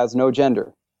 it has no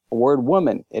gender. A word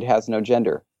woman, it has no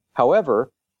gender.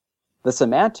 However, the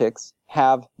semantics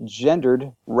have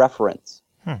gendered reference.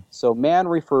 So man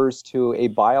refers to a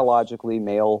biologically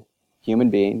male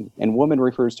human being, and woman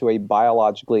refers to a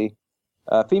biologically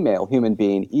female human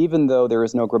being, even though there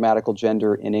is no grammatical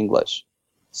gender in English.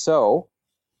 So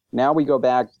now we go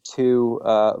back to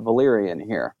Valyrian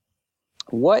here.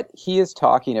 What he is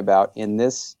talking about in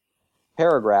this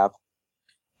paragraph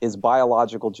is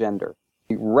biological gender.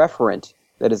 A referent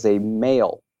that is a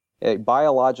male, a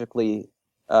biologically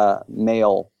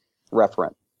male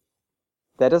referent.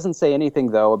 That doesn't say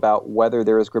anything, though, about whether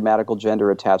there is grammatical gender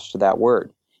attached to that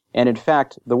word. And in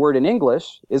fact, the word in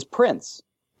English is prince,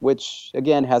 which,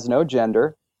 again, has no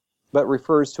gender, but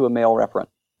refers to a male referent.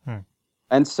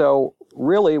 And so,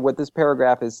 really, what this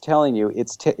paragraph is telling you,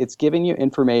 it's giving you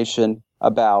information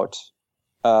about,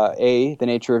 A, the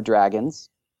nature of dragons,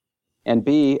 and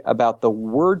B, about the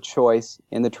word choice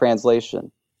in the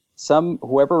translation.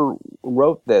 Whoever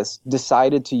wrote this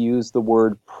decided to use the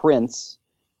word prince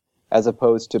as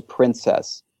opposed to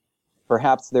princess.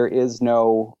 Perhaps there is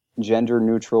no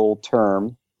gender-neutral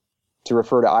term to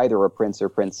refer to either a prince or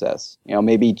princess.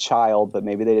 Maybe child, but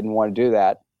maybe they didn't want to do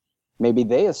that. Maybe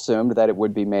they assumed that it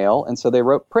would be male, and so they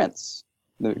wrote prince,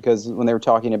 because when they were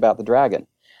talking about the dragon.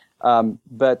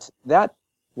 But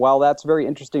while that's very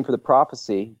interesting for the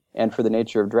prophecy and for the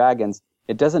nature of dragons,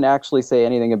 it doesn't actually say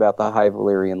anything about the High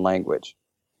Valyrian language.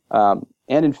 And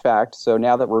in fact, so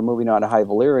now that we're moving on to High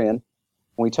Valyrian,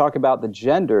 when we talk about the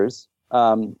genders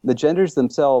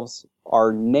themselves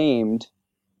are named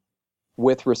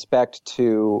with respect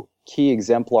to key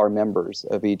exemplar members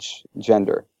of each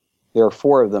gender. There are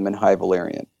 4 of them in High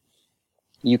Valyrian.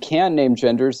 You can name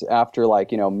genders after,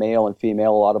 male and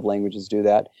female. A lot of languages do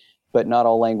that, but not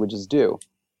all languages do.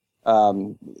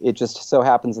 It just so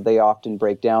happens that they often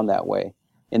break down that way.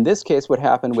 In this case, what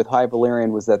happened with High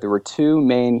Valyrian was that there were 2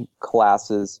 main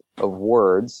classes of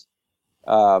words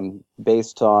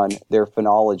based on their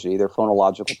phonology, their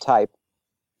phonological type,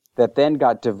 that then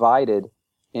got divided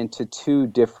into 2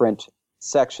 different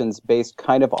sections based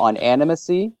kind of on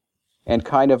animacy and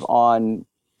kind of on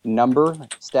number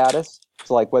status.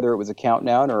 So like whether it was a count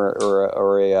noun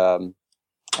or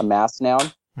a mass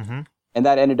noun. Mm-hmm. And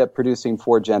that ended up producing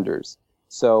 4 genders.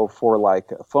 So for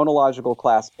phonological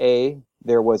class A,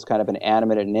 there was kind of an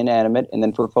animate and inanimate. And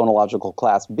then for phonological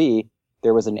class B,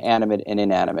 there was an animate and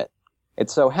inanimate. It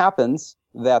so happens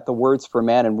that the words for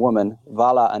man and woman,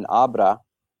 vala and abra,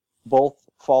 both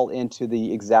fall into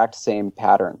the exact same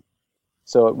pattern.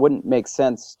 So it wouldn't make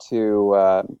sense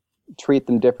to treat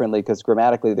them differently because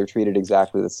grammatically they're treated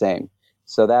exactly the same.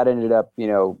 So that ended up,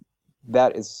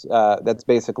 that's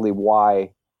basically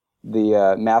why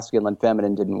the masculine and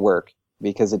feminine didn't work,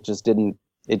 because it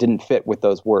didn't fit with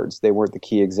those words. They weren't the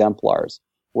key exemplars,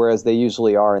 whereas they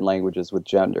usually are in languages with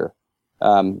gender,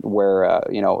 where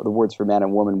the words for man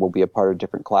and woman will be a part of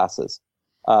different classes.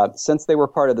 Since they were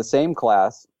part of the same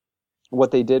class,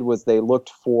 what they did was they looked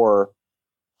for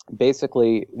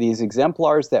basically these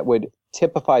exemplars that would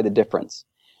typify the difference.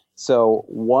 So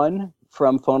one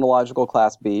from phonological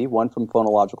class B, one from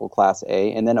phonological class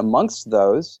A, and then amongst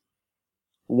those,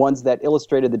 ones that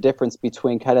illustrated the difference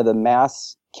between kind of the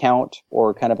mass count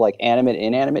or kind of like animate,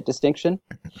 inanimate distinction.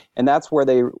 And that's where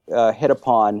they hit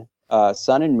upon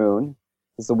sun and moon.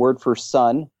 Because the word for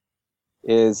sun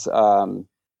is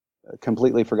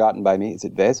completely forgotten by me. Is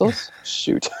it Vezos?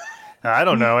 Shoot. I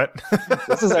don't know it.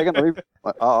 Just a second.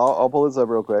 I'll pull this up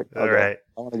real quick. All right.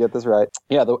 I want to get this right.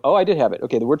 Yeah. I did have it.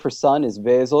 Okay. The word for sun is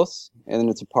Vezos, and then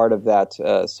it's a part of that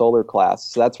solar class.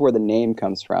 So that's where the name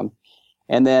comes from.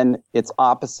 And then its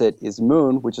opposite is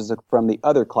moon, which is from the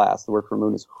other class. The word for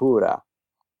moon is Hura.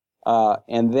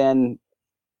 And then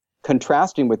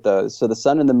contrasting with those, so the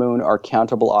sun and the moon are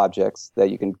countable objects that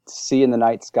you can see in the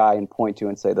night sky and point to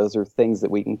and say, those are things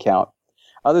that we can count.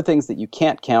 Other things that you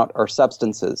can't count are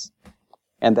substances.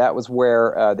 And that was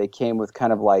where they came with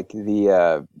kind of like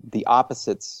the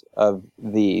opposites of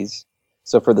these.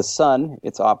 So for the sun,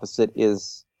 its opposite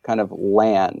is kind of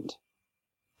land.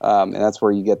 And that's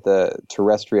where you get the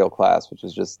terrestrial class, which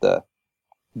is just the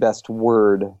best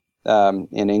word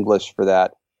in English for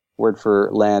that. Word for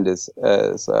land is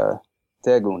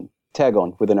tegon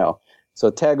with an O. So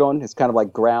tegon is kind of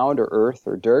like ground or earth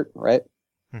or dirt, right?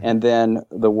 Mm-hmm. And then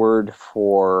the word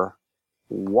for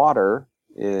water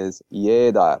is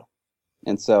yedar.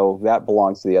 And so that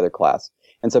belongs to the other class.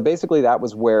 And so basically that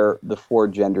was where the 4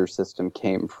 gender system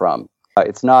came from.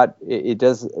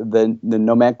 The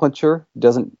nomenclature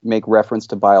doesn't make reference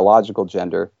to biological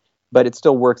gender, but it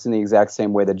still works in the exact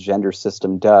same way the gender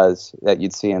system does that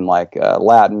you'd see in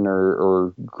Latin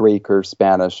or Greek or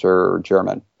Spanish or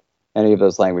German, any of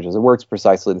those languages. It works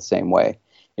precisely the same way.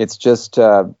 It's just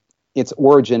its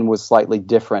origin was slightly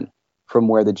different from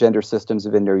where the gender systems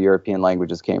of Indo-European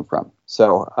languages came from.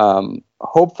 So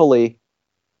hopefully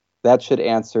that should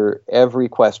answer every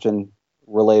question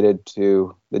related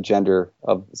to the gender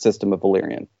of system of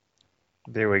Valyrian.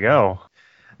 There we go.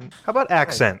 How about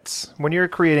accents? When you're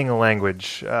creating a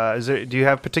language, do you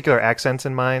have particular accents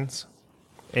in mind?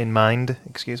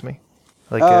 Excuse me.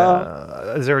 Like,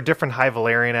 is there a different High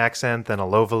Valyrian accent than a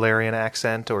Low Valyrian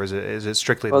accent, or is it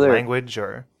strictly the language?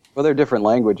 Or they're different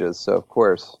languages, so of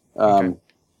course. Okay.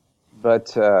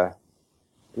 But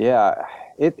yeah,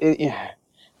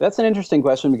 that's an interesting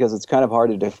question because it's kind of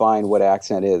hard to define what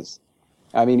accent is.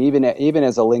 I mean, even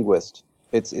as a linguist,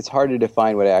 it's hard to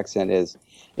define what accent is.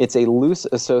 It's a loose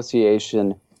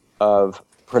association of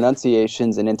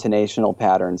pronunciations and intonational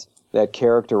patterns that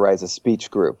characterize a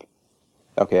speech group.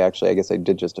 Okay, actually, I guess I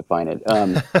did just define it.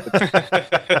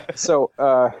 So,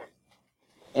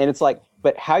 and it's like,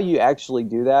 but how you actually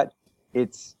do that, I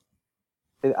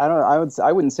don't know.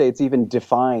 I wouldn't say it's even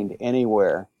defined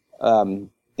anywhere in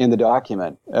the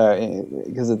document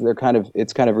because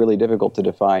it's kind of really difficult to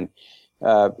define.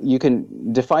 You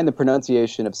can define the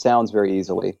pronunciation of sounds very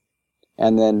easily,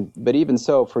 but even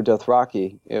so, for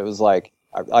Dothraki, it was like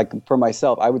for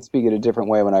myself, I would speak it a different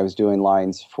way when I was doing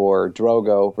lines for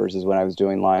Drogo versus when I was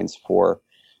doing lines for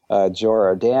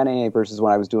Jorah or Dany versus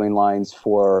when I was doing lines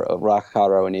for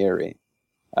Rakharo and Iri.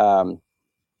 And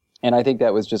I think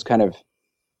that was just kind of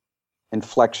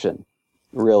inflection,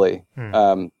 really.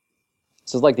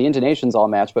 So it's like the intonations all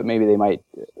match, but maybe they might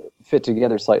fit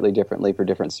together slightly differently for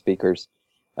different speakers,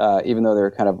 even though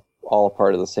they're kind of all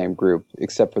part of the same group,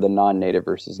 except for the non-native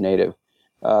versus native.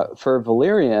 For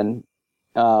Valyrian,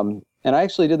 and I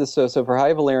actually did this, so for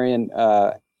High Valyrian,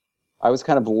 I was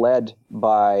kind of led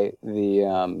by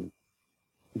the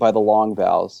long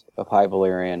vowels of High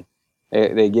Valyrian.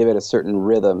 They give it a certain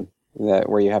rhythm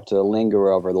where you have to linger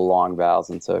over the long vowels,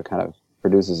 and so it kind of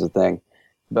produces a thing.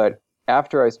 But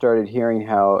after I started hearing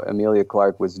how Emilia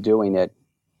Clarke was doing it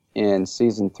in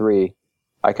season 3,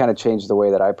 I kind of changed the way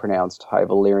that I pronounced High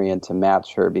Valyrian to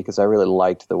match her because I really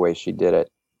liked the way she did it.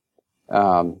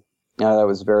 That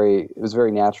was very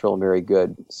natural and very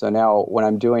good. So now when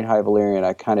I'm doing High Valyrian,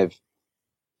 I kind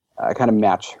of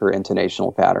match her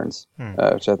intonational patterns,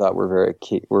 which I thought were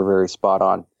very spot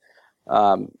on.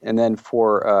 And then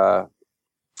for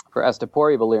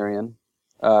Astapori Valyrian,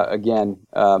 again,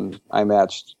 I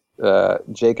matched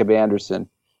Jacob Anderson,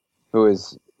 who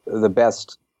is the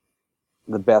best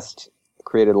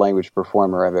created language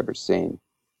performer I've ever seen.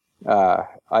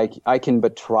 I can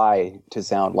but try to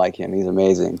sound like him. He's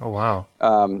amazing. Oh wow,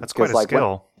 that's quite a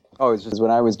skill. It's just when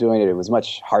I was doing it, it was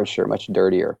much harsher, much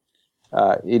dirtier.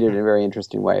 He did it in a very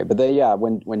interesting way. But then,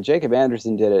 when Jacob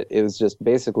Anderson did it, it was just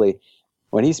basically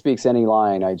when he speaks any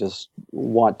line, I just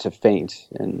want to faint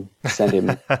and send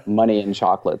him money and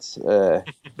chocolates.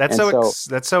 That's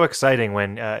so exciting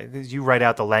when you write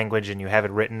out the language and you have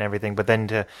it written and everything, but then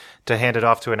to hand it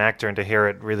off to an actor and to hear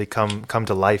it really come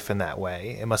to life in that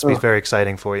way, it must be very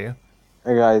exciting for you.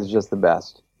 The guy is just the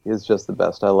best. He's just the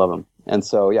best. I love him. And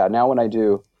so, now when I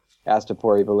do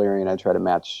Astapori Valyrian, I try to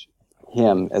match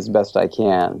him as best I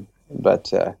can.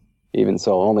 But even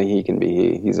so, only he can be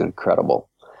he. He's incredible.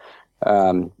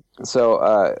 With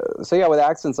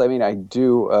accents, I mean, I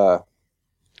do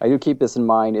keep this in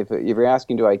mind. If you're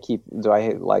asking, do I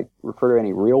like refer to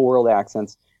any real world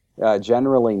accents?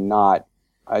 Generally not.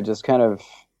 I just kind of,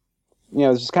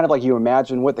 it's just kind of like you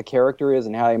imagine what the character is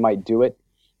and how they might do it,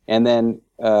 and then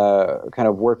kind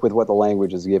of work with what the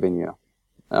language is giving you.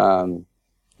 I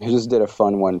just did a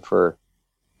fun one for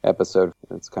episode.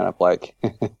 It's kind of like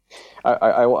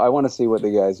I want to see what the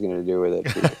guy's going to do with it.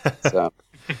 So.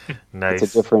 Nice.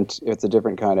 It's a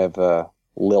different kind of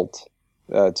lilt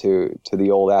to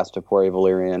the old Astapori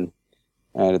Valyrian,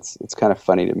 and it's kind of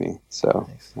funny to me. So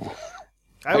nice.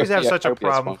 I always have such a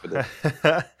problem.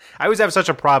 I always have such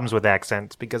a problems with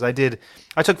accents because I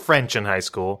took French in high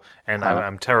school, and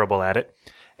I'm terrible at it.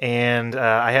 And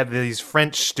I had these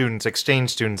French exchange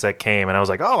students that came, and I was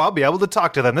like, oh, I'll be able to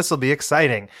talk to them. This will be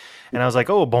exciting. And I was like,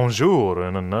 oh, bonjour,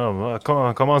 and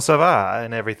comment ça va,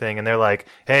 and everything. And they're like,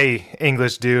 hey,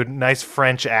 English dude, nice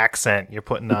French accent you're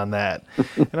putting on that.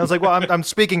 And I was like, well, I'm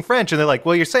speaking French. And they're like,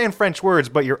 well, you're saying French words,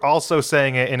 but you're also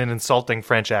saying it in an insulting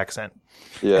French accent.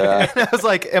 Yeah. And I was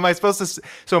like, am I supposed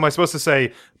to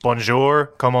say bonjour,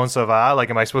 comment ça va? Like,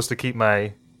 am I supposed to keep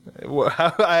my...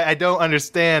 I don't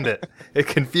understand it. It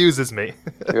confuses me.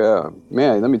 Yeah,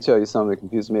 man. Let me tell you something that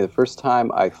confused me. The first time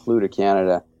I flew to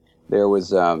Canada, there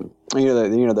was, the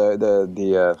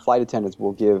flight attendants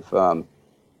will give,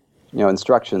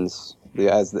 instructions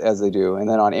as they do, and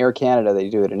then on Air Canada they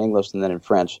do it in English and then in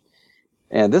French.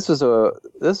 And this was a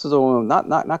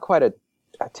not quite a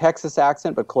Texas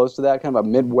accent, but close to that, kind of a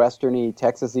Midwesterny,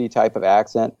 Texasy type of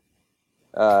accent.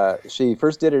 She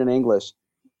first did it in English,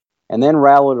 and then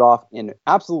rattled it off in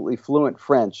absolutely fluent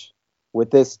French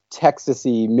with this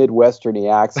Texasy,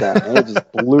 Midwesterny accent, and it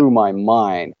just blew my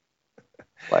mind.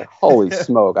 Like, holy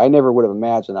smoke! I never would have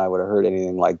imagined I would have heard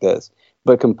anything like this.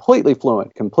 But completely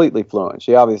fluent.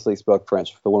 She obviously spoke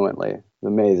French fluently.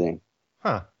 Amazing.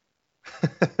 Huh.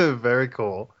 Very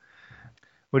cool.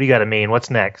 What do you got, Amin?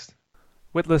 What's next?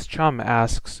 Witless Chum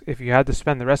asks, if you had to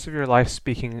spend the rest of your life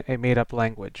speaking a made-up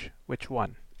language, which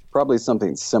one? Probably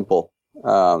something simple.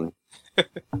 The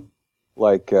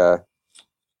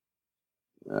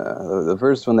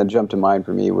first one that jumped to mind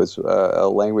for me was a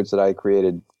language that I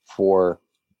created for.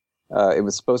 It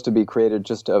was supposed to be created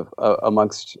just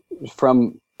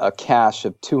from a cache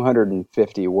of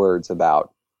 250 words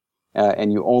about,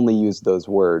 and you only use those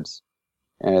words,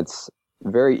 and it's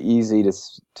very easy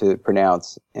to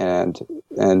pronounce, and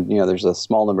there's a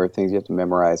small number of things you have to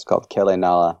memorize called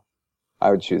Kelenala.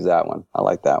 I would choose that one. I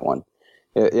like that one.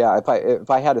 If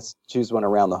I had to choose one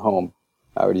around the home,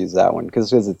 I would use that one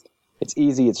because it's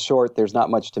easy, it's short, there's not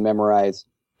much to memorize,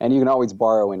 and you can always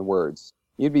borrow in words.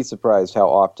 You'd be surprised how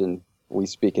often we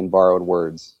speak in borrowed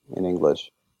words in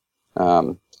English.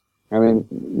 Every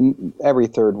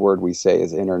third word we say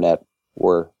is internet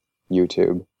or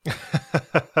YouTube.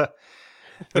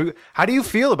 How do you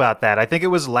feel about that? I think it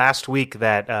was last week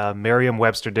that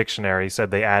Merriam-Webster Dictionary said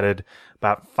they added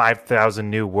about 5,000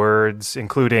 new words,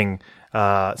 including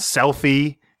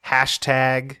selfie,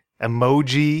 hashtag,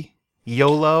 emoji,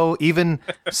 YOLO, even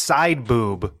side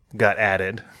boob got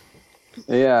added.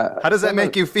 Yeah. How does that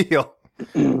make you feel?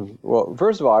 Well,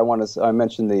 first of all, I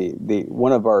mentioned the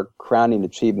one of our crowning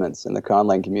achievements in the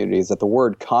conlang community is that the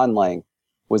word conlang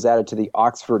was added to the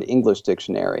Oxford English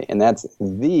Dictionary, and that's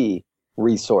the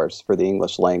resource for the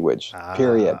English language,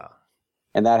 period.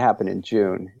 And that happened in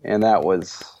June, and that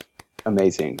was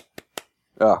amazing.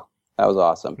 Oh, that was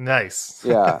awesome. Nice.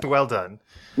 Yeah. Well done.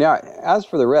 Now, as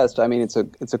for the rest,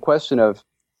 it's a question of,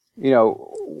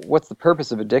 what's the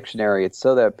purpose of a dictionary? It's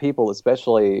so that people,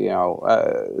 especially,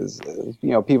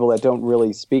 people that don't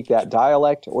really speak that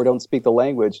dialect or don't speak the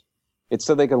language, it's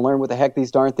so they can learn what the heck these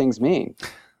darn things mean.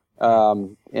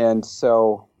 And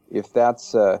so if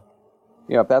that's the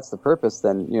purpose,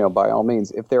 then, by all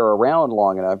means, if they're around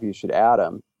long enough, you should add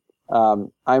them.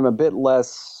 I'm a bit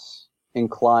less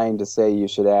inclined to say you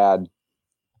should add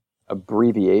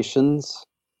abbreviations,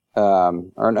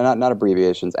 or not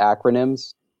abbreviations,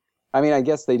 acronyms. I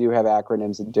guess they do have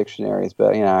acronyms in dictionaries,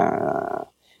 but it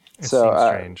seems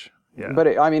strange. Yeah. But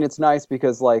it's nice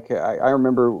because, I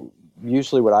remember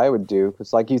usually what I would do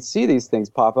because, you'd see these things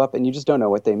pop up and you just don't know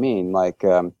what they mean, like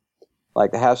the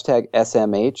hashtag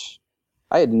SMH.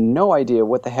 I had no idea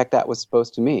what the heck that was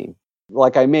supposed to mean.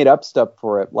 I made up stuff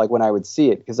for it, when I would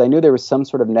see it, because I knew there was some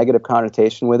sort of negative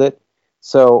connotation with it.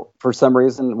 So for some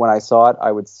reason, when I saw it,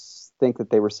 I would think that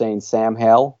they were saying Sam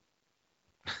Hell.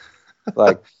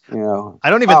 I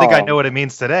don't even think I know what it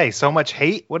means today. So much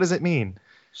hate? What does it mean?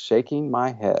 Shaking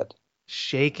my head.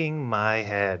 Shaking my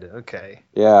head. Okay.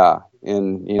 Yeah.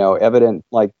 In, evident,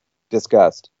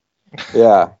 disgust.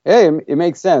 Yeah. Hey, it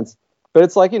makes sense. But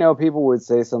it's people would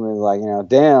say something like,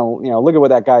 damn, look at what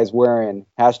that guy's wearing,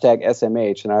 hashtag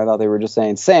SMH. And I thought they were just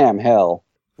saying Sam Hell.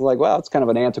 Well, it's kind of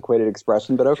an antiquated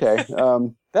expression, but okay.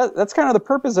 That's kind of the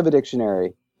purpose of a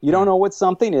dictionary. You don't know what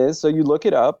something is, so you look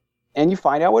it up and you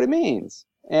find out what it means.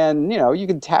 And, you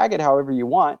can tag it however you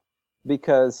want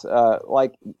because,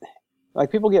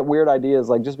 people get weird ideas,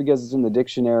 just because it's in the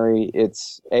dictionary,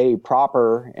 it's A,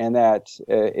 proper, and that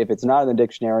if it's not in the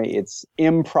dictionary, it's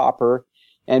improper.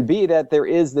 And B, that there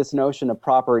is this notion of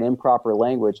proper and improper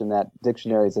language and that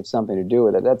dictionaries have something to do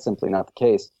with it. That's simply not the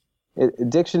case.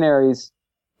 Dictionaries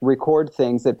record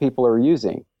things that people are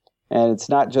using. And it's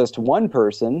not just one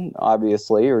person,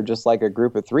 obviously, or just a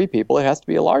group of 3 people. It has to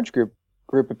be a large group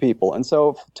of people. And so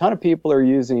if a ton of people are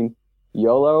using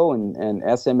YOLO and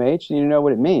SMH, you know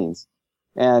what it means.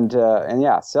 And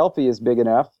yeah, selfie is big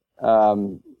enough.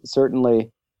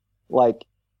 Certainly,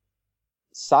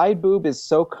 side boob is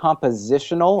so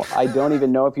compositional, I don't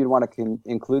even know if you'd want to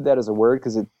include that as a word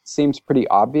because it seems pretty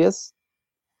obvious.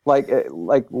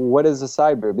 What is a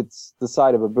side boob? It's the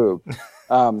side of a boob.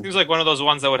 Seems like one of those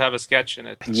ones that would have a sketch in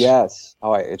it. Yes.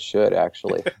 Oh, it should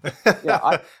actually.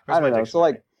 Yeah, I don't know.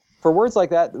 So for words like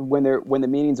that, when the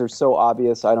meanings are so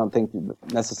obvious, I don't think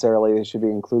necessarily they should be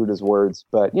included as words.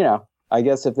 But I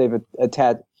guess if they've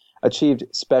achieved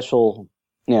special,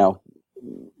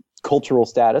 cultural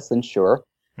status, then sure.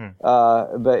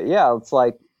 But yeah, it's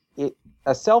a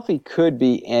selfie could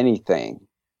be anything.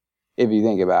 if you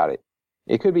think about it.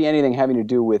 It could be anything having to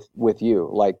do with you.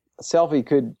 Like selfie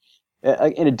could,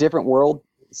 in a different world,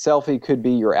 selfie could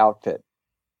be your outfit.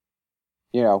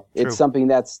 You know, True. it's something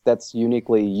that's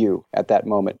uniquely you at that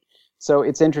moment. So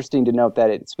it's interesting to note that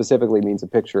it specifically means a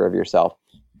picture of yourself.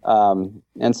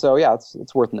 And so, yeah,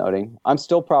 it's worth noting. I'm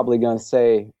still probably going to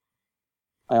say,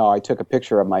 I took a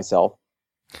picture of myself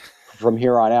from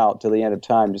here on out to the end of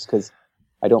time, just because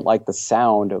I don't like the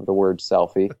sound of the word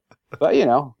selfie. But,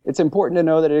 it's important to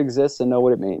know that it exists and know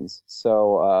what it means.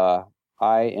 So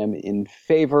I am in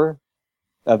favor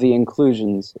of the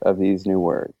inclusions of these new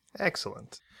words.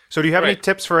 Excellent. So do you have any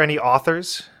tips for any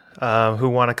authors who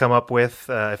want to come up with,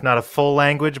 if not a full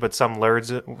language, but some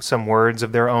words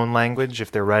of their own language,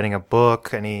 if they're writing a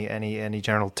book, any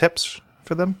general tips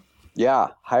for them? Yeah,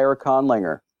 hire a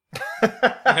conlanger.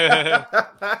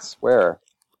 I swear.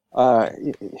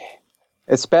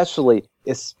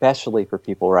 Especially for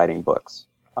people writing books.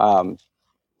 But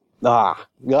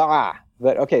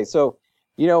okay, so,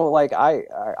 like I,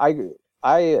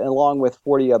 along with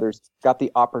 40 others, got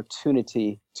the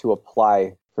opportunity to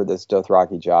apply for this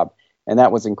Dothraki job, and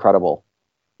that was incredible.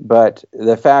 But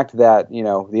the fact that,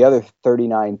 the other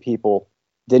 39 people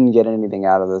didn't get anything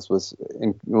out of this was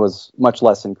much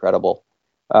less incredible.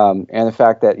 And the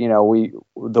fact that,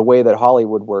 the way that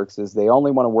Hollywood works is they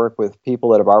only want to work with people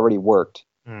that have already worked,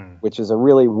 which is a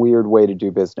really weird way to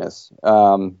do business.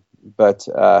 But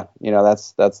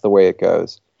that's the way it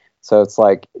goes. So it's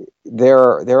like there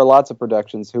are lots of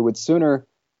productions who would sooner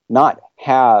not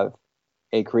have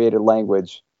a created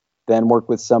language than work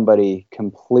with somebody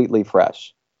completely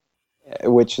fresh,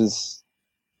 which is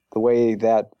the way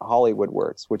that Hollywood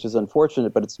works, which is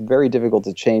unfortunate, but it's very difficult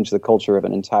to change the culture of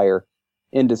an entire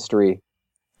industry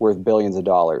worth billions of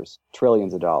dollars,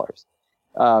 trillions of dollars.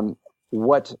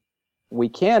 What we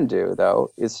can do, though,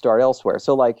 is start elsewhere.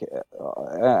 So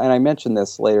and I mentioned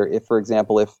this later, if, for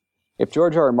example, if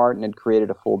George R. R. Martin had created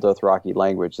a full Dothraki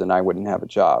language, then I wouldn't have a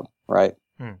job, right?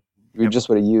 We just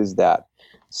would have used that.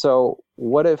 So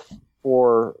what if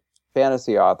for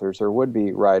fantasy authors or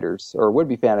would-be writers or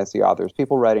would-be fantasy authors,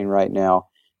 people writing right now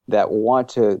that want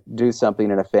to do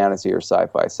something in a fantasy or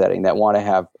sci-fi setting, that want to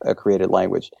have a created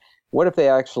language, what if they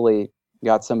actually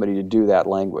got somebody to do that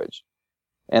language?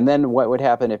 And then what would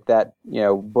happen if that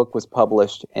book was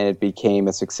published and it became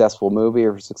a successful movie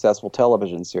or a successful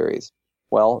television series?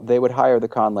 Well, they would hire the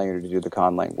conlanger to do the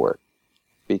conlang work,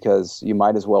 because you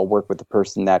might as well work with the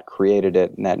person that created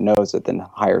it and that knows it than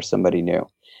hire somebody new.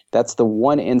 That's the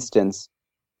one instance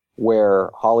where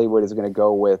Hollywood is going to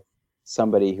go with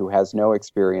somebody who has no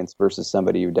experience versus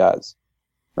somebody who does,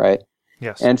 right?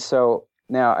 Yes. And so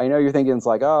now I know you're thinking it's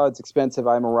like, oh, it's expensive.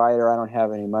 I'm a writer. I don't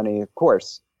have any money. Of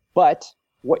course. But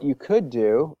what you could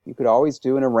do, you could always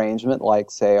do an arrangement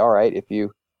like say, all right, if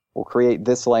you will create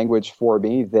this language for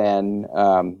me, then,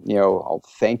 I'll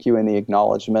thank you in the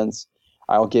acknowledgments.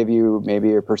 I'll give you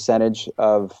maybe a percentage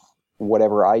of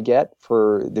whatever I get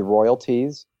for the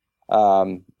royalties.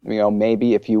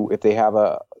 Maybe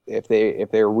if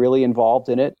they're really involved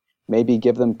in it, maybe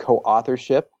give them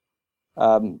co-authorship.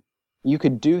 You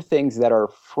could do things that are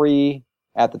free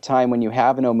at the time when you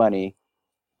have no money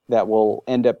that will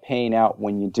end up paying out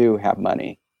when you do have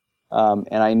money.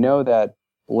 And I know that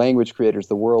language creators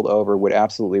the world over would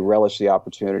absolutely relish the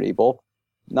opportunity, both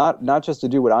not just to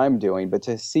do what I'm doing, but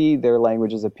to see their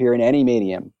languages appear in any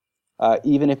medium,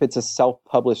 even if it's a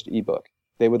self-published ebook.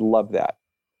 They would love that.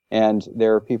 And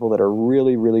there are people that are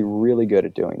really, really, really good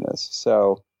at doing this.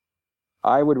 So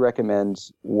I would recommend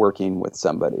working with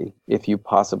somebody if you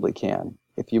possibly can.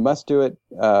 If you must do it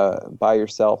by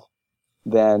yourself,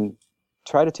 then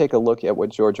try to take a look at what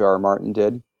George R. R. Martin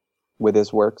did with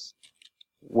his works,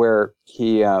 where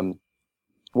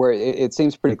it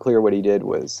seems pretty clear what he did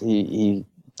was he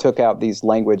took out these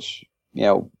language,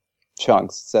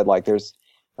 chunks, said like we're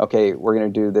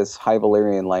going to do this High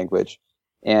Valyrian language.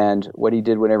 And what he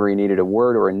did whenever he needed a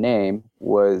word or a name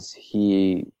was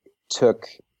he took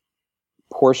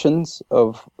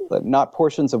not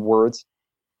portions of words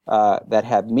that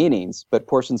have meanings, but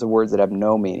portions of words that have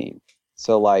no meaning.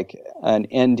 So like an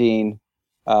ending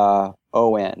on,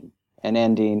 an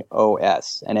ending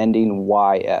os, an ending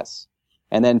ys,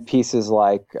 and then pieces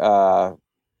like aer,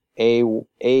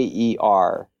 aeg,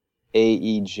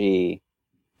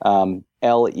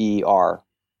 ler.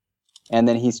 And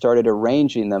then he started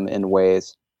arranging them in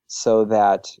ways so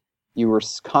that you were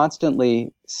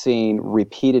constantly seeing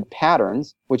repeated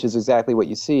patterns, which is exactly what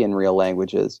you see in real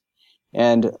languages.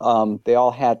 And they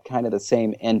all had kind of the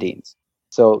same endings.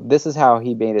 So this is how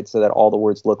he made it so that all the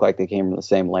words look like they came from the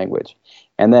same language.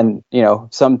 And then,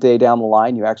 someday down the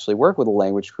line, you actually work with a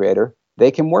language creator,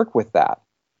 they can work with that.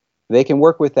 they can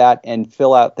work with that and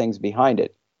fill out things behind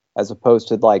it, as opposed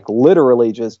to like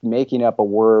literally just making up a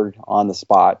word on the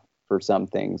spot for some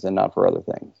things and not for other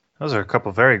things. Those are a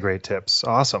couple very great tips.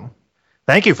 Awesome.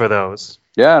 Thank you for those.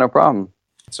 Yeah, no problem.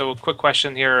 So, quick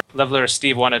question here. Leveler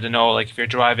Steve wanted to know, like, if you're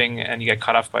driving and you get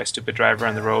cut off by a stupid driver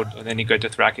on the road, and any good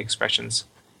Dothraki expressions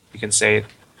you can say,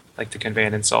 like, to convey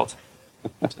an insult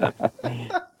to them.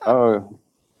 Oh,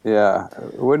 yeah.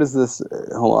 What is this?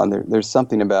 Hold on. There's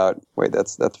something about. Wait,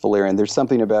 that's Valyrian. There's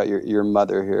something about your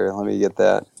mother here. Let me get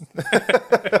that.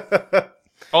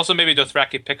 Also, maybe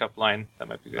Dothraki pickup line. That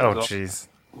might be good. Oh, as well. jeez.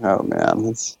 Oh man,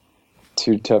 that's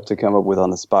too tough to come up with on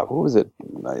the spot. What was it?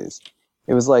 Nice.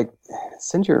 It was like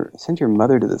send your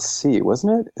mother to the sea,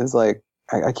 wasn't it? It was like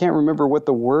I can't remember what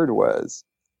the word was.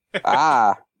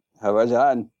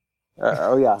 Havajan.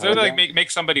 Oh yeah. So like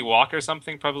make somebody walk or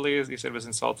something. Probably, as you said, was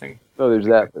insulting. Oh, there's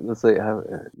that. But let's say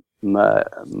my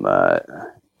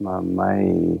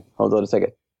hold on a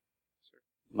second.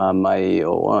 My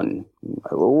one.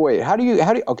 Wait, how do you?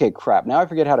 Okay, crap. Now I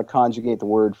forget how to conjugate the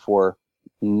word for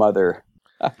mother.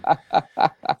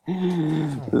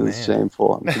 This is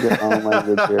shameful. I'm forgetting all my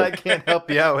language here. I can't help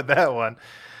you out with that one.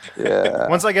 Yeah.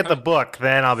 Once I get the book,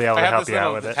 then I'll be able to help you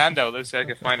out with it. Handout. Let's see if I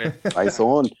can find it. My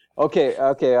son. Okay,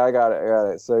 I got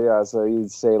it. So yeah, so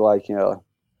you'd say like,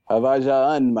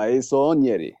 Havajan my son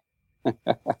yeri.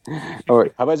 Or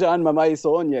Havajan my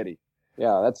son yeri.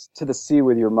 Yeah, that's to the sea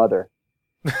with your mother.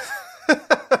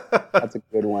 That's a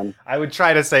good one. I would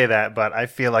try to say that, but I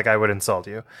feel like I would insult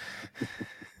you.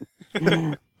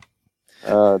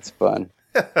 Oh, it's fun.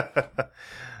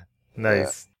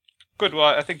 Nice. Good. Well,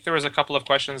 I think there was a couple of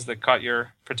questions that caught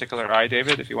your particular eye,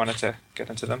 David. If you wanted to get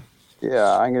into them.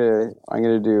 Yeah, I'm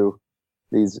gonna do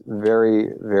these very,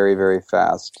 very, very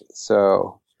fast.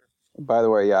 So, by the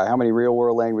way, yeah, how many real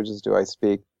world languages do I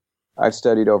speak? I've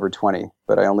studied over 20,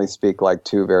 but I only speak like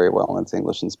 2 very well, and it's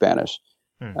English and Spanish.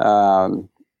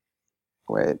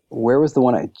 Wait, where was the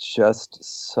one I just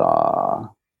saw?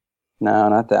 No,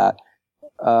 not that.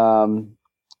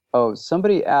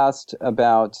 Somebody asked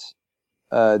about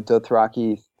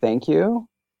Dothraki thank you.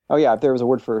 Oh yeah, if there was a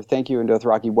word for thank you in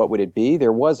Dothraki, what would it be?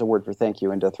 There was a word for thank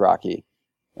you in Dothraki,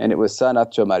 and it was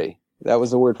Sanat Jomari. That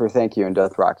was the word for thank you in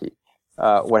Dothraki.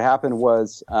 What happened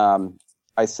was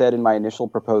I said in my initial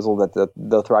proposal that the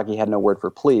Dothraki had no word for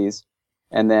please,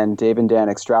 and then Dave and Dan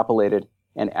extrapolated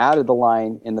and added the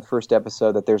line in the first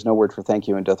episode that there's no word for thank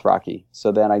you in Dothraki.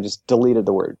 So then I just deleted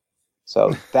the word.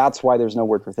 So that's why there's no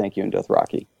word for thank you in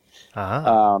Dothraki.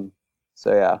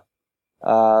 So yeah.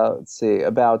 Let's see.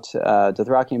 About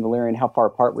Dothraki and Valyrian, how far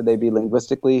apart would they be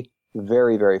linguistically?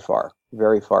 Very, very far.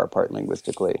 Very far apart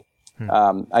linguistically.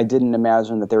 I didn't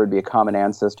imagine that there would be a common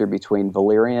ancestor between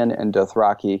Valyrian and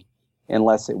Dothraki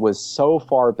unless it was so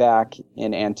far back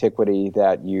in antiquity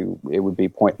that it would be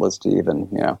pointless to even,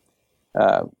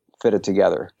 fit it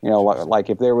together. Like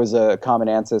if there was a common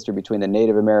ancestor between the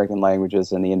Native American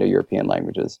languages and the Indo-European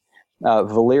languages.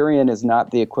 Valyrian is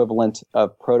not the equivalent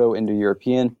of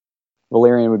Proto-Indo-European.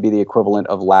 Valyrian would be the equivalent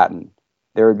of Latin.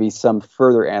 There would be some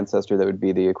further ancestor that would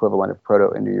be the equivalent of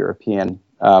Proto-Indo-European.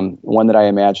 One that I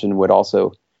imagine would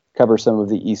also cover some of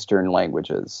the Eastern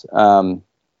languages. And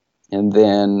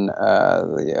then,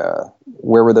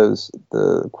 where were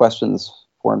the questions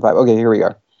 4 and 5? Okay, here we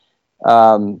are.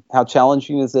 How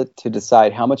challenging is it to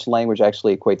decide how much language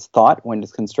actually equates thought when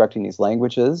constructing these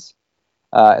languages?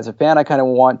 As a fan, I kind of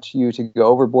want you to go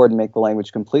overboard and make the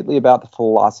language completely about the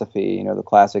philosophy, the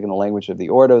classic and the language of the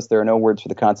Ordos. There are no words for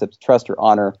the concept of trust or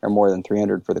honor, or more than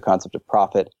 300 for the concept of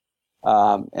profit.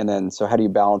 And then, so how do you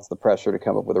balance the pressure to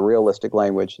come up with a realistic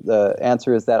language? The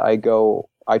answer is that I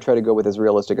try to go with as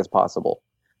realistic as possible.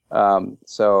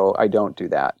 So I don't do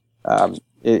that.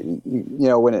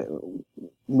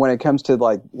 When it comes to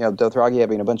Dothraki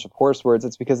having a bunch of horse words,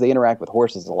 it's because they interact with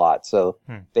horses a lot, so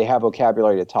they have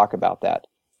vocabulary to talk about that.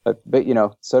 But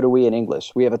so do we in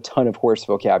English. We have a ton of horse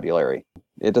vocabulary.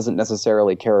 It doesn't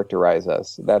necessarily characterize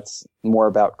us. That's more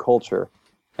about culture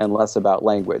and less about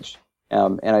language.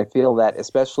 And I feel that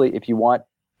especially if you want,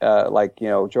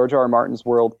 George R.R. Martin's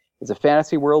world is a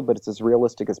fantasy world, but it's as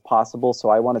realistic as possible. So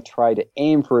I want to try to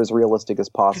aim for as realistic as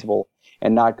possible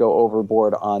and not go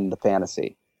overboard on the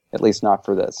fantasy. At least not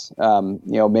for this.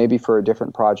 Maybe for a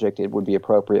different project it would be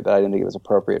appropriate, but I didn't think it was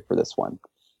appropriate for this one.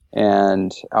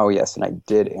 And, oh yes, and I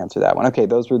did answer that one. Okay,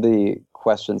 those were the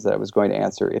questions that I was going to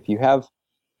answer. If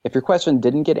your question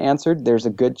didn't get answered, there's a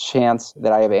good chance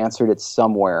that I have answered it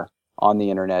somewhere on the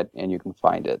internet and you can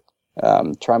find it.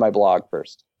 Try my blog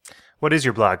first. What is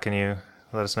your blog? Can you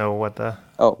let us know what the...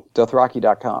 Oh,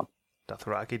 Dothraki.com.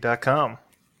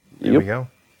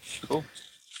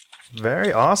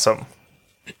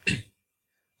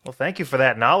 thank you for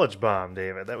that knowledge bomb,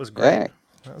 David. That was great. Hey,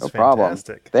 That was no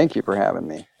fantastic. problem. Thank you for having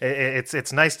me.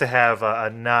 It's nice to have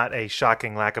not a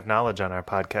shocking lack of knowledge on our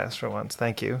podcast for once.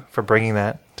 Thank you for bringing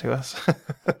that to us.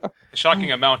 A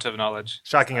shocking amount of knowledge.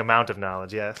 Shocking amount of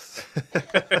knowledge, yes.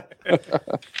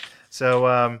 So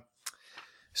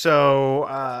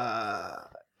I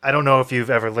don't know if you've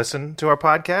ever listened to our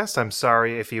podcast. I'm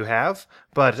sorry if you have,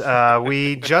 but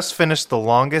we just finished the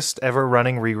longest ever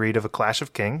running reread of A Clash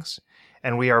of Kings,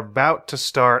 and we are about to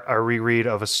start our reread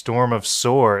of A Storm of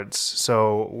Swords.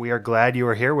 So we are glad you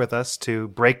are here with us to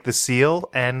break the seal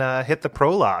and hit the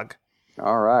prologue.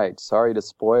 All right. Sorry to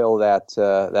spoil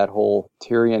that whole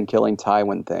Tyrion killing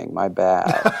Tywin thing. My bad.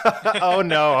 Oh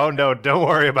no! Don't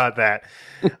worry about that.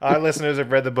 Our listeners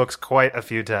have read the books quite a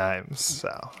few times,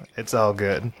 so it's all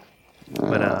good.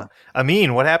 But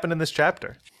Amin, what happened in this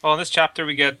chapter? Well, in this chapter,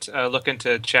 we get a look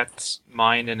into Chet's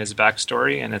mind and his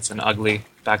backstory, and it's an ugly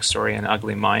backstory and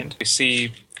ugly mind. We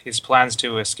see his plans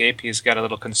to escape. He's got a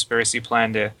little conspiracy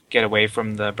plan to get away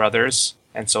from the brothers.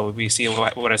 And so we see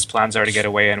what his plans are to get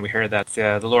away, and we hear that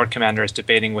the Lord Commander is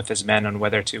debating with his men on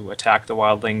whether to attack the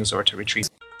wildlings or to retreat.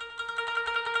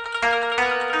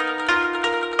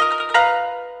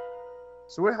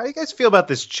 So how do you guys feel about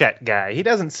this Chet guy? He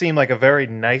doesn't seem like a very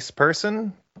nice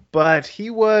person, but he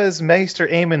was Maester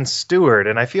Aemon's steward,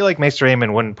 and I feel like Maester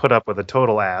Aemon wouldn't put up with a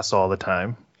total ass all the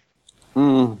time.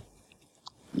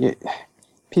 Yeah,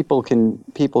 people can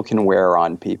wear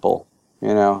on people.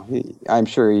 You know, I'm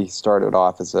sure he started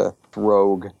off as a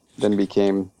rogue, then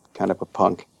became kind of a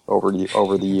punk over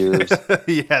the years.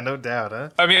 Yeah, no doubt, huh?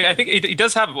 I mean, I think he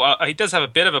does have a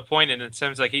bit of a point in it. It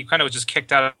seems like he kind of was just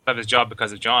kicked out of his job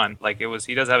because of Jon. Like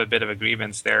he does have a bit of a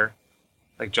grievance there.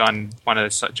 Like Jon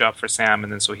wanted a job for Sam,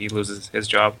 and then so he loses his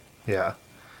job. Yeah.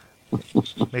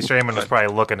 Maester Aemon was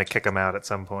probably looking to kick him out at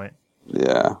some point.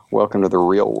 Yeah, welcome to the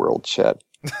real world, Chet.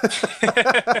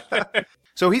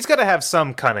 So he's got to have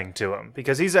some cunning to him,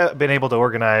 because he's been able to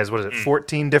organize,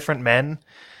 14 different men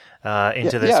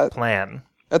into this plan.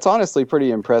 That's honestly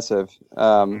pretty impressive.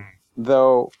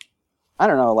 Though, I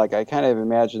don't know, like I kind of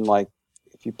imagine like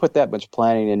if you put that much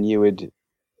planning in, you would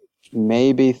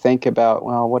maybe think about,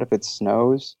 well, what if it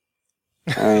snows?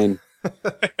 I mean...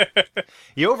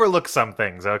 You overlook some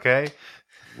things, okay?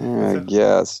 I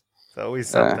guess. It's always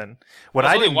something. What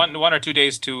I did 1 or 2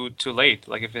 days too late.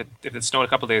 Like if it snowed a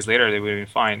couple days later, they would have been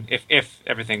fine. If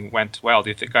everything went well, do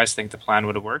you guys think the plan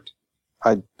would have worked?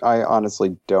 I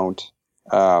honestly don't.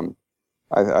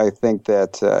 I think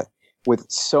that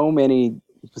with so many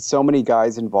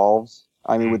guys involved,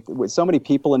 I mean, with so many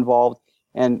people involved,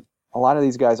 and a lot of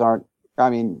these guys aren't. I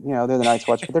mean, you know, they're the Night's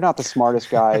Watch, but they're not the smartest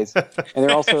guys, and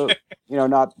they're also, you know,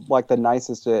 not like the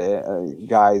nicest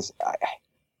guys.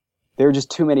 There are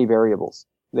just too many variables.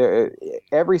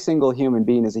 Every single human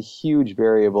being is a huge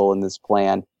variable in this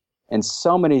plan, and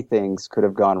so many things could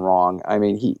have gone wrong. I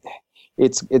mean,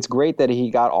 it's great that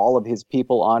he got all of his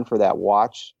people on for that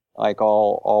watch, like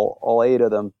all 8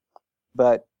 of them,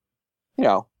 but you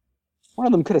know, one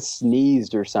of them could have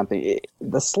sneezed or something.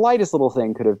 The slightest little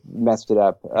thing could have messed it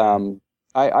up.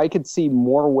 I could see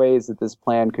more ways that this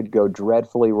plan could go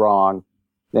dreadfully wrong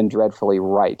than dreadfully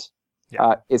right.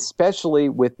 Yeah. Especially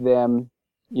with them,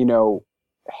 you know,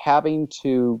 having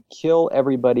to kill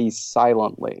everybody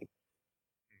silently,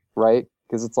 right?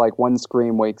 Because it's like one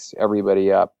scream wakes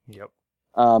everybody up. Yep.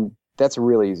 That's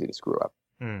really easy to screw up.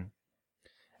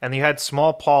 And you had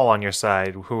Small Paul on your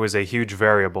side, who was a huge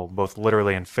variable, both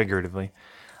literally and figuratively.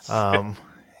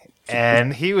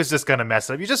 And he was just going to mess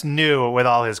it up. You just knew with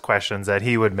all his questions that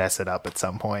he would mess it up at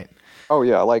some point. Oh,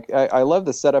 yeah. Like, I love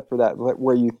the setup for that,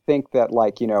 where you think that,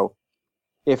 like, you know,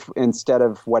 if instead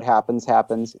of what happens,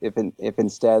 if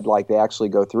instead, like, they actually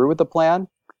go through with the plan,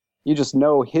 you just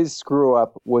know his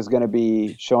screw-up was going to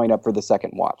be showing up for the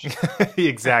second watch.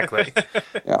 Exactly.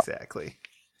 Yeah. Exactly.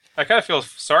 I kind of feel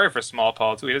sorry for Small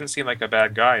Paul, too. He doesn't seem like a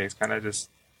bad guy. He's kind of just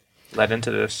led into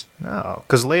this. No,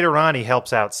 because later on he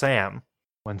helps out Sam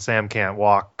when Sam can't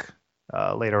walk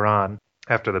later on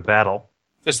after the battle.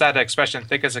 There's that expression,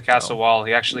 thick as a castle wall.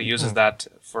 He actually uses that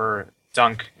for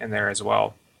Dunk in there as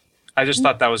well. I just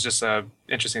thought that was just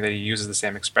interesting that he uses the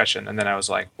same expression. And then I was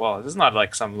like, well, this is not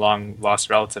like some long-lost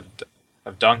relative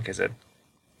of Dunk, is it?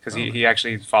 Because he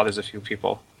actually fathers a few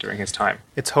people during his time.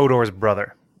 It's Hodor's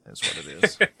brother. Is what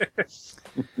it is.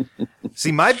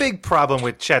 See, my big problem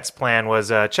with Chet's plan was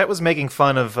Chet was making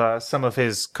fun of some of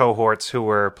his cohorts who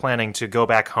were planning to go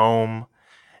back home,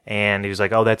 and he was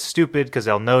like, "Oh, that's stupid because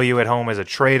they'll know you at home as a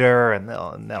traitor, and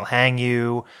they'll hang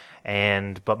you."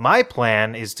 But my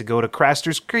plan is to go to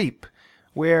Craster's Creep,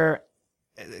 where,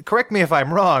 correct me if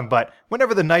I'm wrong, but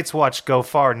whenever the Night's Watch go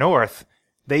far north,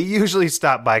 They usually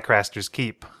stop by Craster's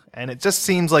Keep, and it just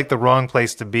seems like the wrong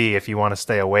place to be if you want to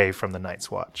stay away from the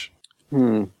Night's Watch.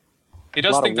 He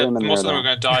does think that most of them are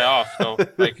going to die off, though.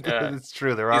 Like, it's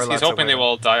true. There are. He's hoping they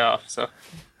will die off. So,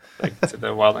 like to the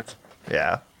wildlands.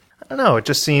 Yeah, I don't know. It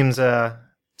just seems. It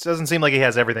doesn't seem like he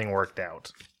has everything worked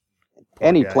out.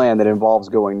 Any plan that involves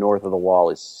going north of the wall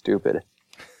is stupid.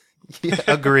 Yeah,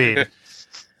 agreed.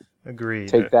 Agreed.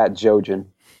 Take that, Jojen.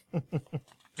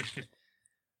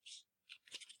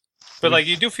 But like,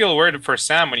 you do feel worried for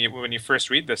Sam when you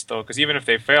first read this, though, because even if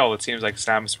they fail, it seems like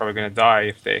Sam's probably going to die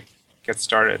if they get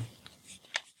started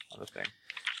on the thing.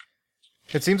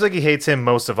 It seems like he hates him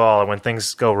most of all, and when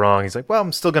things go wrong, he's like, "Well,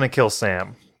 I'm still going to kill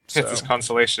Sam." So. It's his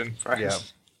consolation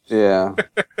prize. Yeah.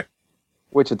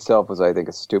 Which itself was, I think,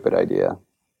 a stupid idea.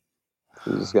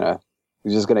 He's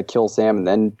just gonna kill Sam and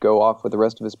then go off with the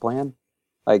rest of his plan.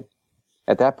 Like,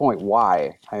 at that point,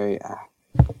 why? I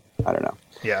don't know.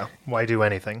 Yeah. Why do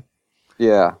anything?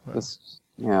 Yeah. Just,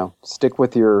 stick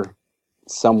with your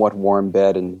somewhat warm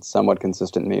bed and somewhat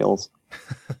consistent meals.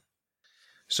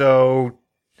 So,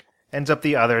 ends up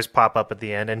the others pop up at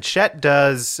the end, and Chet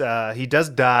does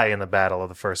die in the Battle of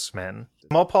the First Men.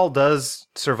 Smallpaw does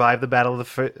survive the Battle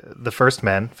of the First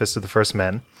Men, Fist of the First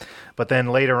Men, but then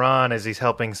later on, as he's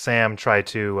helping Sam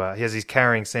as he's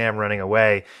carrying Sam running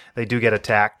away, they do get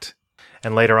attacked,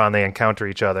 and later on they encounter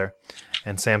each other,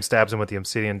 and Sam stabs him with the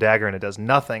obsidian dagger, and it does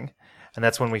nothing, and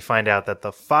that's when we find out that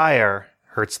the fire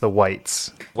hurts the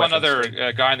whites. One other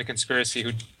guy in the conspiracy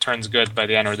who turns good by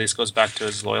the end, or at least goes back to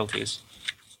his loyalties.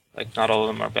 Like, not all of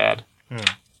them are bad.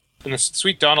 In the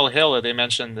Sweet Donald Hill, they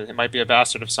mentioned that it might be a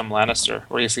bastard of some Lannister,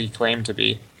 or at least he claimed to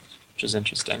be, which is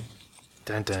interesting.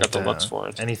 Dun, dun, He's got the dun. looks for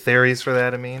it. Any theories for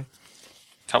that, I mean?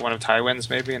 One of Tywin's,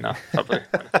 maybe? No, probably.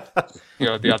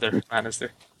 The other Lannister.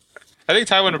 I think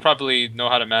Tywin would probably know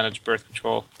how to manage birth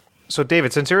control. So,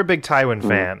 David, since you're a big Tywin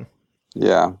fan...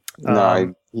 Yeah.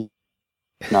 No, he's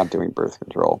not doing birth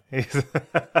control.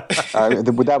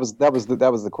 That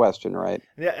was the question, right?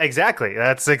 Yeah, exactly.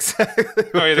 That's exactly.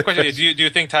 The question is, do you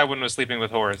think Tywin was sleeping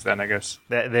with whores? Then I guess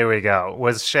there we go.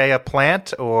 Was Shay a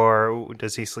plant, or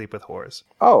does he sleep with whores?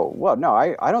 Oh well, no,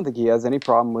 I don't think he has any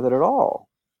problem with it at all.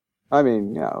 I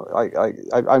mean,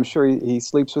 I'm sure he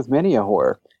sleeps with many a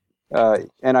whore,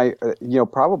 and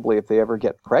probably if they ever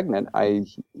get pregnant,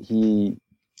 he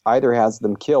either has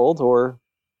them killed or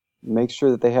make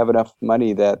sure that they have enough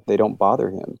money that they don't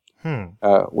bother him,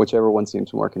 whichever one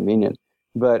seems more convenient.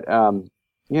 But, no,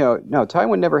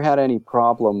 Tywin never had any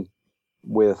problem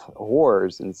with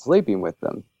whores and sleeping with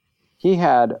them. He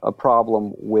had a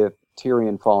problem with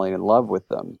Tyrion falling in love with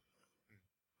them,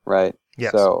 right?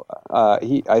 Yes. So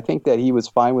I think that he was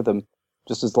fine with them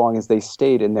just as long as they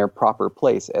stayed in their proper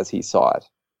place as he saw it.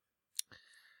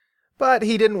 But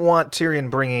he didn't want Tyrion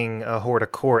bringing a whore to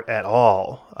court at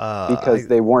all. Because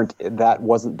that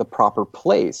wasn't the proper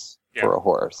place for a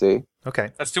whore, see?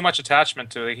 Okay. That's too much attachment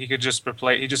to it. He could just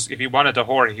if he wanted a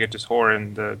whore, he could just whore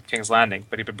in the King's Landing.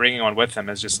 But bringing one with him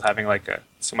is just having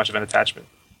so much of an attachment.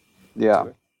 Yeah.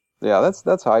 Yeah,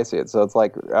 that's how I see it. So it's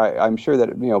like, I'm sure that,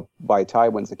 by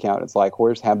Tywin's account, it's like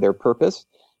whores have their purpose,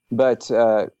 but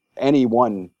any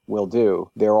one will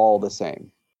do. They're all the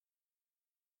same.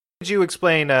 Did you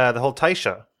explain the whole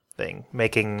Taisha thing,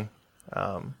 making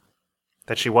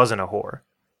that she wasn't a whore,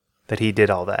 that he did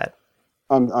all that?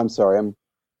 I'm sorry, I'm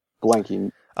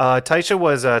blanking. Taisha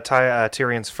was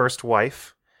Tyrion's first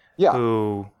wife. Yeah,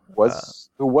 who was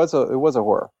a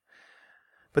whore.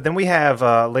 But then we have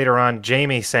later on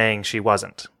Jaime saying she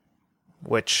wasn't,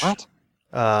 which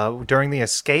during the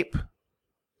escape,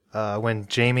 when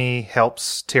Jaime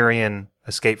helps Tyrion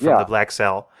escape from the Black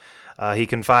Cell, he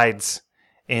confides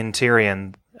in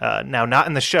Tyrion. Now, not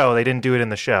in the show. They didn't do it in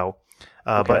the show.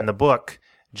 But in the book,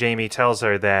 Jaime tells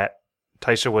her that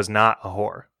Taisha was not a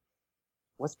whore.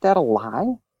 Was that a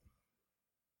lie?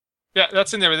 Yeah,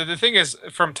 that's in there. The thing is,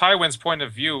 from Tywin's point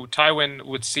of view, Tywin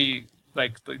would see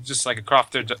just like a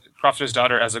crofter's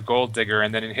daughter as a gold digger,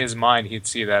 and then in his mind, he'd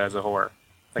see that as a whore.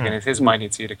 Like in his mind,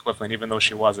 he'd see it equivalent, even though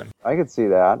she wasn't. I could see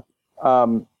that.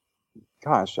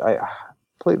 Gosh, I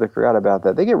completely forgot about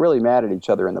that. They get really mad at each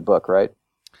other in the book, right?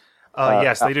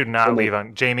 Yes, they do not leave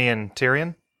on Jaime and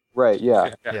Tyrion. Right,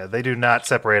 yeah. Yeah, they do not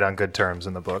separate on good terms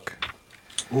in the book.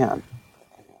 Man,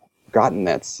 I've forgotten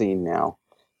that scene now.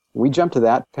 We jump to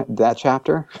that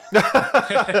chapter.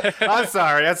 I'm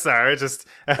sorry. Just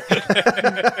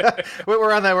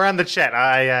we're on the chat.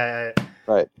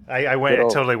 Right. I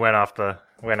totally went off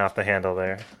the handle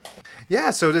there.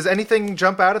 Yeah. So does anything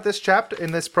jump out at this chapter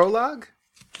in this prologue?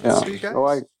 Yeah.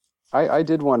 Oh, I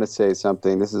did want to say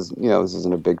something. This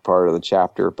isn't a big part of the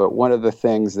chapter, but one of the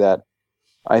things that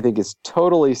I think is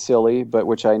totally silly, but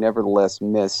which I nevertheless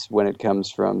miss when it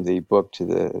comes from the book to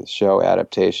the show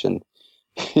adaptation,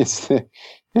 is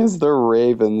the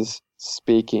ravens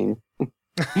speaking.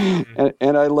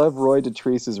 and I love Roy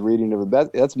Dotrice's reading of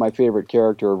it. That's my favorite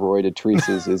character of Roy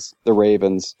Dotrice's is the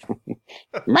ravens.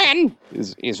 Man!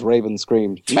 Is Raven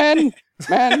screamed. Man!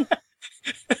 Man!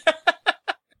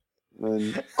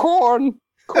 And corn!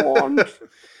 Corn!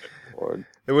 Corn.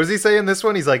 What does he say in this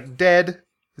one? He's like, dead.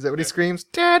 Is that what he screams?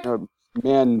 Dead!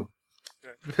 Men.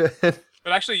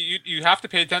 But actually, you have to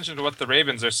pay attention to what the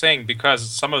ravens are saying because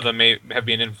some of them may have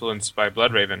been influenced by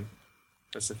Bloodraven.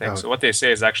 That's the thing. Oh. So what they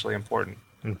say is actually important.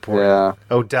 Important. Yeah.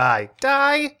 Oh, die.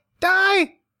 Die!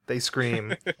 Die! They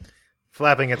scream,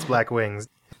 flapping its black wings.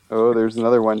 Oh, there's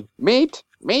another one. Meat!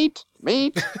 Meat!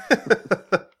 Meat!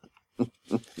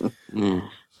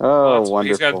 Oh, He's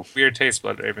wonderful. got weird taste,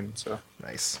 Bloodraven. So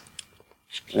Nice.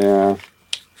 Yeah.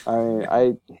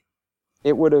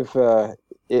 It would have.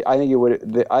 I think it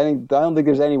would. I don't think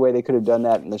there's any way they could have done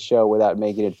that in the show without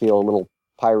making it feel a little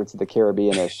Pirates of the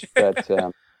Caribbean-ish. But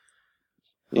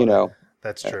you know,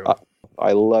 That's true.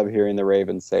 I love hearing the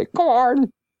ravens say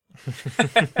 "corn."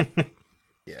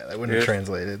 Yeah, that wouldn't have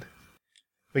translated.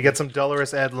 We got some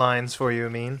dolorous ad lines for you,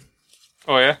 Amin.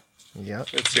 oh yeah, Yep.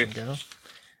 let's see. There you go.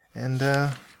 And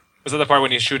Was that the part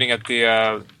when he's shooting at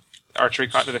the archery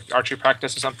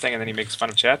practice or something, and then he makes fun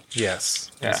of Chet?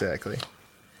 yes, Yeah. exactly.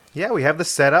 Yeah, we have the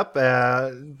setup.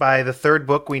 By the third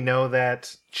book, we know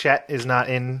that Chet is not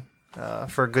in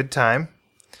for a good time.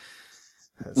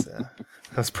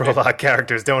 Those prologue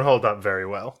characters don't hold up very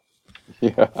well.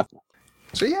 Yeah.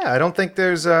 So yeah, I don't think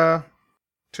there's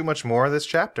too much more of this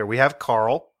chapter. We have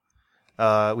Carl.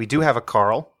 We do have a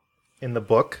Carl in the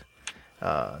book,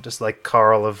 just like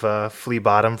Carl of Flea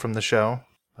Bottom from the show,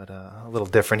 but a little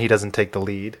different. He doesn't take the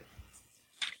lead.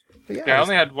 But Yeah, I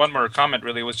only had one more comment.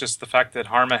 Really, was just the fact that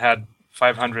Harma had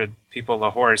 500 people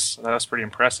a horse. That was pretty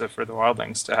impressive for the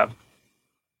wildlings to have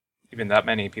even that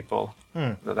many people,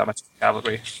 that much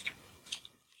cavalry.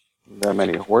 That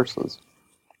many horses.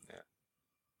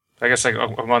 I guess like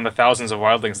among the thousands of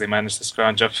wildlings, they managed to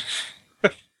scrounge up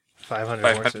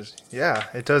 500 horses. Yeah,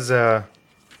 it does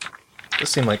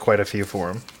seem like quite a few for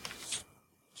him.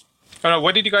 I don't know,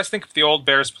 what did you guys think of the old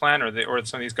bear's plan, or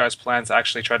some of these guys' plans to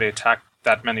actually try to attack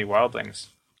that many wildlings?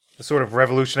 The sort of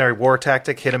Revolutionary War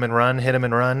tactic: hit him and run, hit him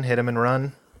and run, hit him and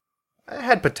run. It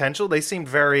had potential. They seemed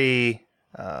very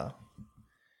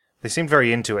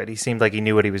into it. He seemed like he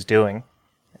knew what he was doing,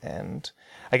 and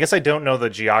I guess I don't know the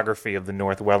geography of the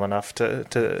North well enough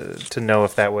to know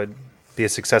if that would be a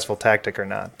successful tactic or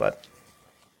not. But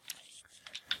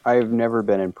I've never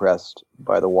been impressed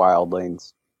by the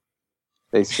wildlings.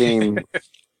 They seem,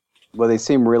 they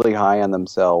seem really high on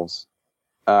themselves,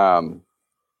 and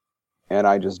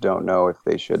I just don't know if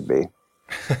they should be.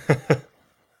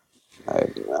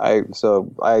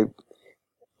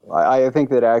 I think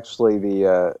that actually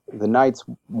the Night's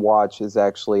Watch is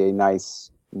actually a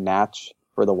nice match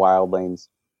for the wildlings,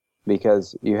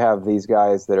 because you have these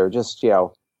guys that are just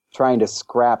trying to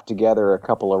scrap together a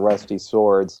couple of rusty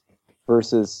swords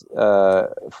versus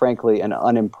frankly an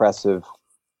unimpressive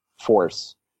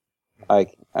force.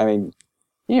 Like, I mean,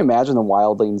 can you imagine the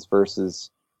wildlings versus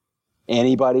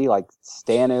anybody like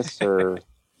Stannis or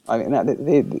I mean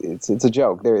it's a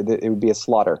joke. It would be a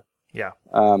slaughter. yeah,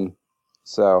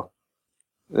 So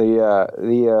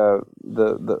the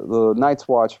Night's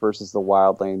Watch versus the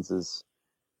wildlings is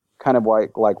kind of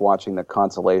like watching the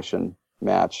consolation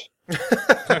match.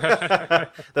 the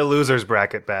losers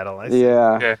bracket battle. I see.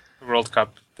 Yeah, World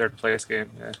Cup third place game.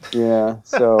 Yeah. Yeah.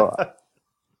 So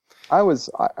I was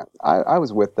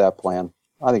with that plan.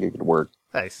 I think it could work.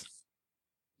 Nice.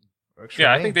 Works for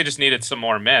Yeah, I me. think they just needed some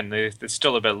more men. They're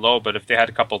still a bit low, but if they had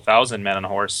a couple thousand men on a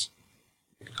horse,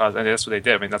 and that's what they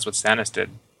did. I mean, that's what Stannis did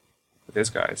with his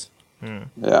guys.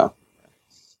 Yeah.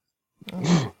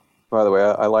 By the way,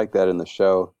 I like that in the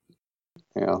show.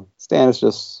 Stannis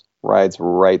just rides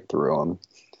right through them.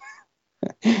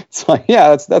 It's like,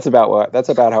 yeah, that's about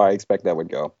how I expect that would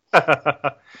go.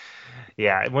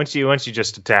 Yeah, once you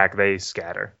just attack, they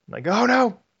scatter. Like, oh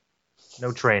no,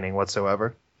 no training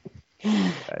whatsoever.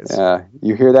 Guys, Yeah,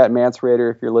 you hear that, Mance Raider?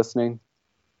 If you're listening,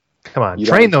 come on, you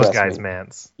don't train those impress guys, me.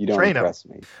 Mance. you don't train 'em. impress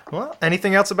me. Well,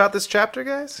 anything else about this chapter,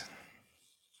 guys?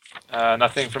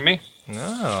 Nothing from me.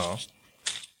 No.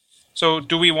 So,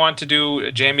 do we want to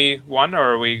do Jamie 1,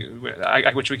 or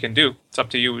which we can do? It's up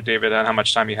to you, David, on how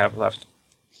much time you have left.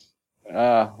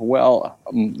 Well,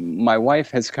 my wife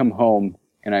has come home,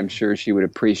 and I'm sure she would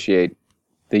appreciate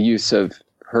the use of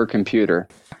her computer.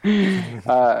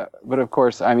 But of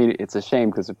course, I mean, it's a shame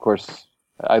because, of course,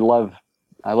 I love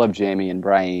Jamie and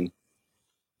Brian,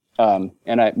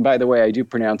 By the way, I do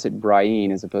pronounce it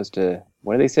Brienne as opposed to,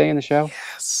 what do they say in the show?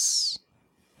 Yes.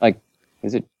 Like,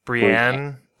 is it Brienne.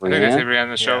 I think they say Brienne? Brienne in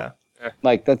the show. Yeah. Yeah.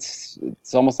 Like, it's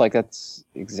almost like that's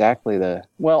exactly the,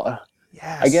 well,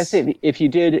 Yes. I guess if you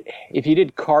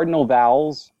did cardinal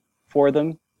vowels for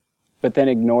them, but then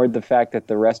ignored the fact that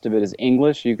the rest of it is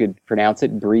English, you could pronounce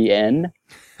it Brienne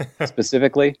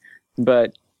specifically.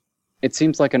 But it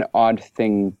seems like an odd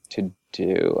thing to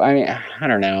do. I mean, I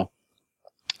don't know.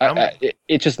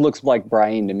 It just looks like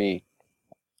Brian to me.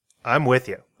 I'm with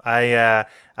you.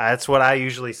 That's what I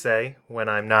usually say when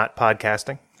I'm not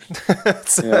podcasting.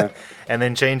 And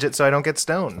then change it so I don't get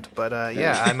stoned. But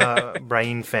I'm a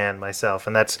Brian fan myself,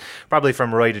 and that's probably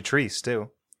from Roy Dotrice too.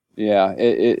 Yeah,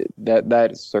 that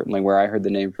is certainly where I heard the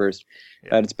name first.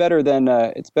 Yeah. It's better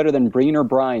than Breen or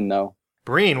Brine though.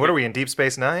 Breen, what are we in Deep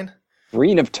Space Nine?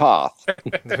 Breen of Toth.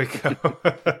 There we go.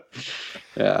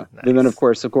 Yeah, Nice. and then of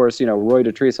course, Roy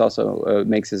Dotrice also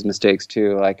makes his mistakes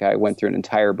too. Like I went through an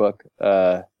entire book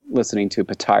listening to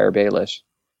Pattaya Baelish.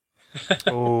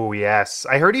 Oh yes,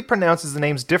 I heard he pronounces the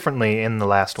names differently in the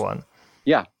last one.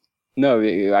 Yeah, no,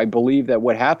 I believe that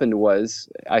what happened was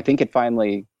I think it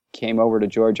finally came over to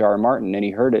George R. R. Martin, and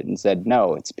he heard it and said,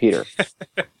 "No, it's Peter."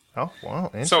 Oh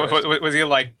wow! So was he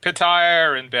like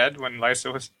Pitire in bed when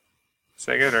Lysa was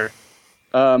saying it, or?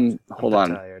 Hold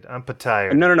on. I'm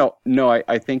tired. No.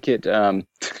 I think it. Well,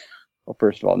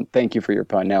 first of all, thank you for your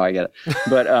pun. Now I get it.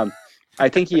 But I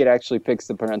think he had actually fixed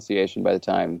the pronunciation by the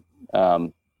time.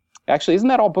 Actually, isn't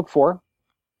that all book 4?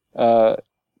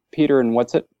 Peter and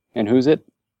what's it and who's it?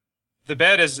 The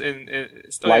bed is in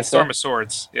Lysa? Storm of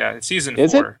Swords. Yeah, it's season 4.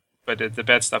 Is it? But the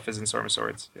bed stuff is in Storm of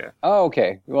Swords. Yeah. Oh,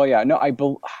 okay. Well, yeah. No, I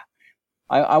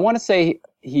want to say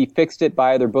he fixed it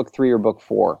by either book 3 or book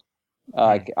 4.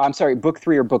 I'm sorry, book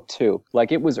 3 or book 2.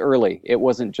 Like it was early. It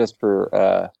wasn't just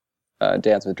for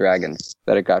Dance with Dragons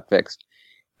that it got fixed,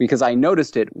 because I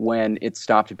noticed it when it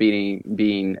stopped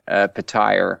being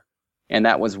Pattaya, and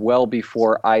that was well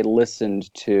before I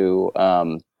listened to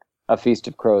A Feast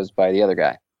of Crows by the other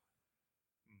guy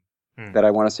that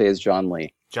I want to say is John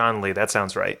Lee. John Lee, that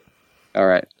sounds right. All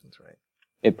right. That's right.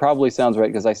 It probably sounds right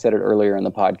because I said it earlier in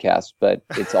the podcast, but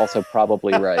it's also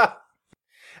probably right.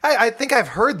 I think I've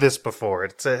heard this before.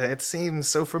 It seems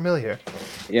so familiar.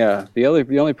 Yeah. The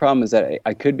only problem is that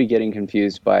I could be getting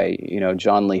confused by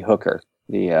John Lee Hooker,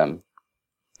 the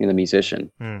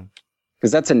musician,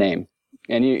 because that's a name,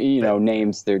 and you know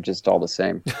names, they're just all the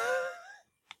same.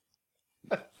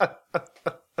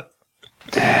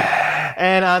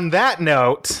 And on that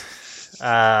note,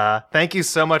 thank you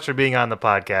so much for being on the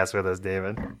podcast with us,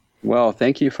 David. Well,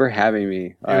 thank you for having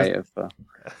me. I have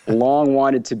long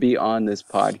wanted to be on this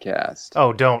podcast.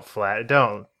 Oh, don't lie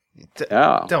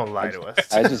to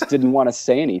us. I just didn't want to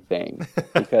say anything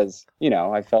because,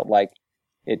 I felt like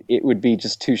it would be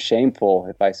just too shameful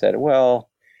if I said,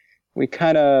 well, we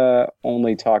kind of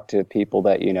only talk to people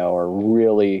that, are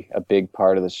really a big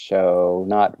part of the show,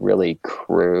 not really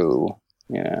crew,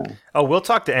 Oh, we'll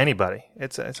talk to anybody.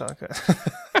 It's all good.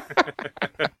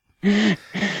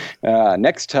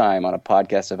 Next time on a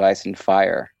podcast of Ice and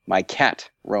Fire, my cat,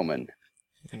 Roman.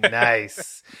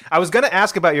 Nice. I was going to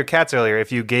ask about your cats earlier,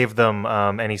 if you gave them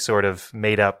any sort of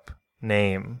made-up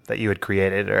name that you had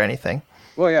created or anything.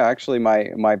 Well, yeah, actually,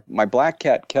 my black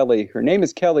cat, Kelly, her name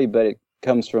is Kelly, but it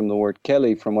comes from the word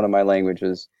Kelly from one of my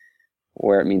languages,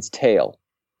 where it means tail,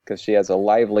 because she has a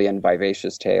lively and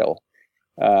vivacious tail.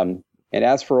 And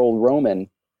as for old Roman,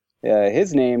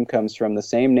 his name comes from the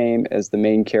same name as the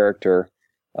main character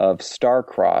of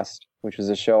Star-Crossed, which was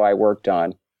a show I worked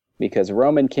on, because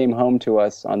Roman came home to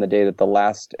us on the day that the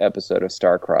last episode of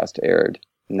Star-Crossed aired,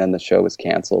 and then the show was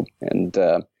canceled. And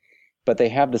but they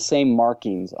have the same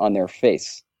markings on their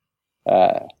face,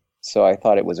 so I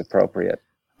thought it was appropriate.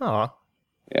 Aw.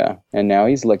 Yeah, and now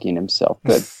he's licking himself.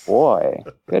 Good boy.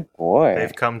 Good boy.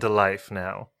 They've come to life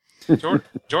now.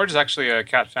 George is actually a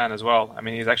cat fan as well. I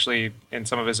mean, he's actually, in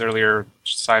some of his earlier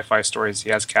sci-fi stories,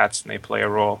 he has cats and they play a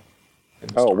role.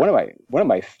 One of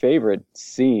my favorite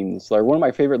scenes, like one of my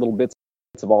favorite little bits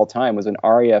of all time, was when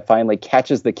Arya finally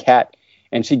catches the cat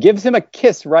and she gives him a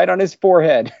kiss right on his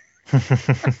forehead.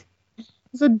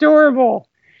 It's adorable.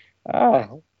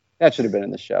 Oh, that should have been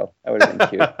in the show. That would have been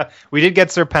cute. We did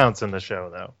get Sir Pounce in the show,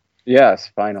 though.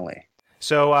 Yes, finally.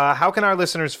 So how can our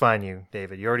listeners find you,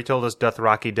 David? You already told us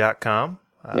Dothraki.com.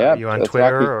 Yeah, are you on Dothraki.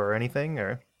 Twitter or anything?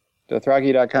 Or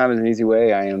Dothraki.com is an easy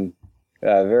way. I am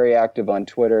very active on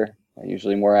Twitter. I'm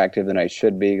usually more active than I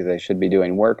should be because I should be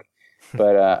doing work.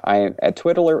 But I am at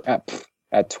Twitter.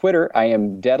 I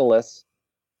am Daedalus,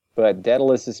 but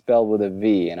Daedalus is spelled with a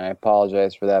V, and I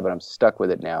apologize for that, but I'm stuck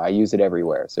with it now. I use it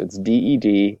everywhere. So it's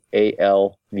Dedalvs.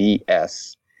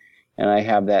 And I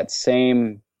have that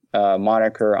same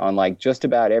moniker on like just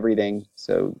about everything.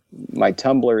 So my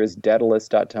Tumblr is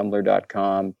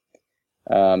daedalus.tumblr.com,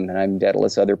 and I'm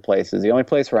Daedalus other places. The only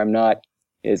place where I'm not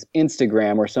is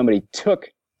Instagram, where somebody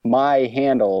took my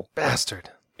handle. Bastard.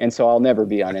 And so I'll never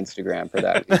be on Instagram for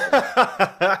that.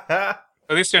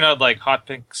 At least you're not like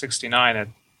hotpink69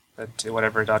 at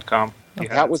whatever.com.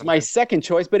 That was my second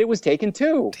choice, but it was taken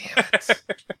too.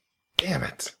 Damn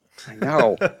it. I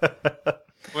know.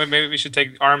 Well, maybe we should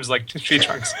take arms like tree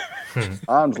trunks.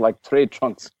 Arms like tree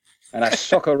trunks, and a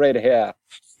shocker red hair.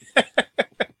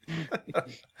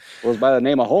 Was by the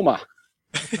name of Homer.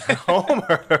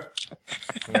 Homer.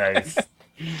 Nice.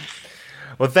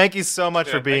 Well, thank you so much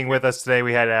for being with us today.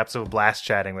 We had an absolute blast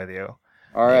chatting with you.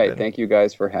 All right. Thank you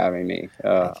guys for having me.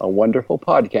 A wonderful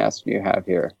podcast you have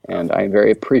here, and I'm very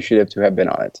appreciative to have been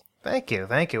on it. Thank you.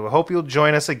 Thank you. I hope you'll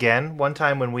join us again one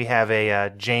time when we have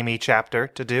a Jamie chapter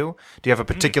to do. Do you have a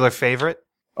particular favorite?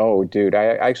 Oh, dude,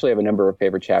 I actually have a number of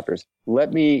favorite chapters.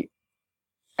 Let me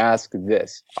ask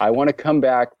this. I want to come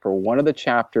back for one of the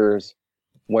chapters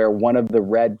where one of the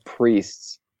Red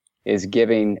Priests is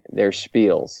giving their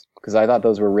spiels, because I thought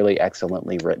those were really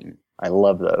excellently written. I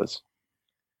love those.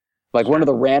 Like one of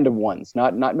the random ones,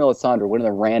 not Melisandre, one of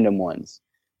the random ones.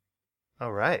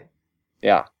 All right.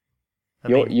 Yeah.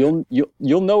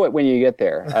 You'll know it when you get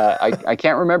there. I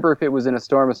can't remember if it was in A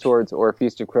Storm of Swords or A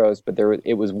Feast of Crows, but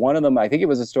it was one of them. I think it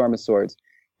was A Storm of Swords.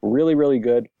 Really, really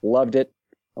good. Loved it.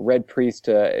 A Red Priest,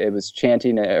 it was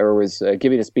chanting or was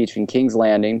giving a speech in King's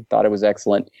Landing. Thought it was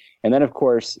excellent. And then, of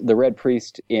course, the Red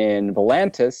Priest in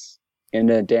Volantis in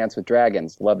A Dance with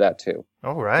Dragons. Love that too.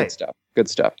 All right. Good stuff. Good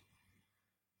stuff.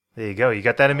 There you go. You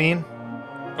got that, Amin?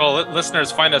 Well,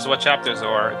 listeners, find us what chapters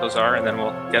those are, and then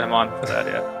we'll get them on for that,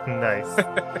 yeah. Nice.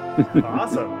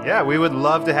 Awesome. Yeah, we would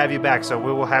love to have you back, so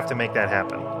we will have to make that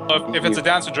happen. Well, if it's A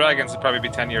Dance with Dragons, it'll probably be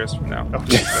 10 years from now.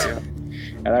 Okay. So, yeah.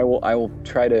 And I will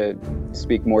try to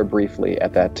speak more briefly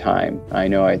at that time. I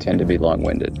know I tend to be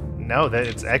long-winded. No,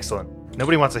 it's excellent.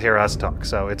 Nobody wants to hear us talk,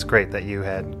 so it's great that you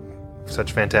had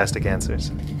such fantastic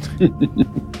answers.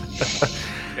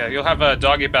 Yeah, you'll have a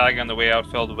doggy bag on the way out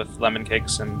filled with lemon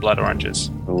cakes and blood oranges.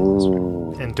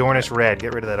 Ooh. And Dornish red.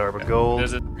 Get rid of that Arbor Gold.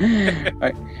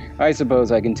 I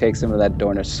suppose I can take some of that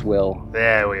Dornish swill.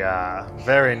 There we are.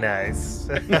 Very nice.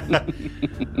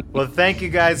 Well, thank you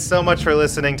guys so much for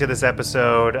listening to this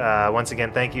episode. Once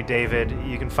again, thank you, David.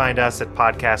 You can find us at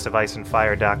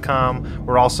podcastoficeandfire.com.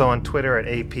 We're also on Twitter at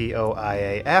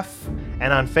APOIAF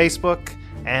and on Facebook.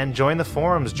 And join the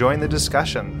forums, join the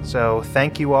discussion. So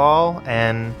thank you all,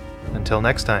 and until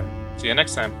next time. See you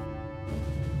next time.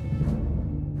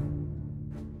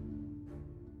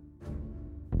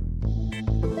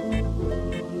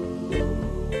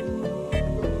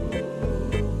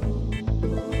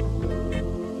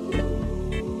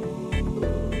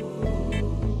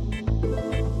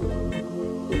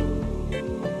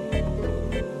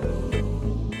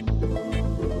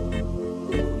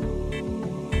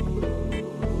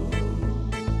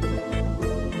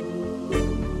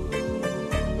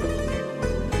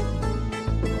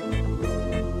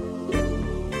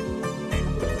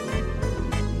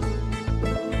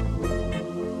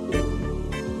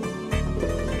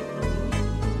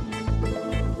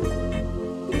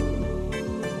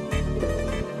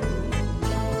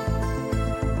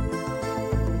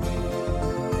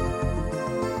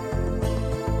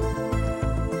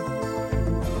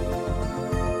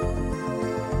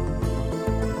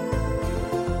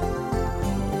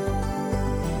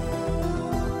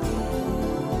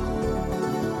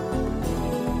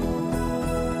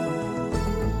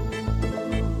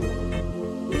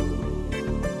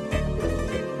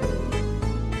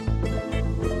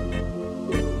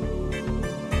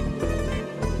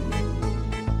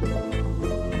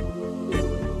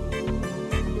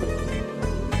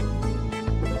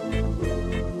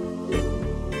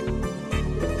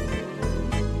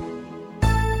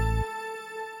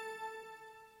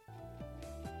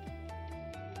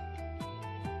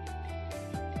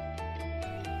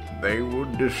 They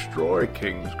would destroy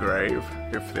Kingsgrave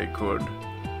if they could,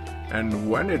 and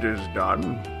when it is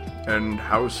done, and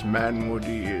House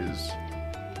Manwoody is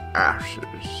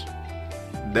ashes,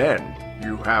 then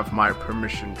you have my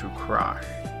permission to cry.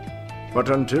 But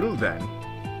until then,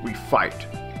 we fight.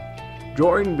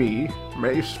 Join me,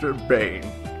 Maester Bane,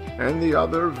 and the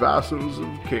other vassals of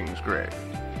Kingsgrave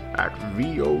at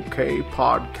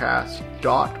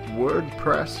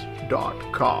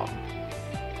vokpodcast.wordpress.com.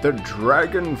 The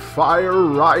dragon fire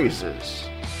rises.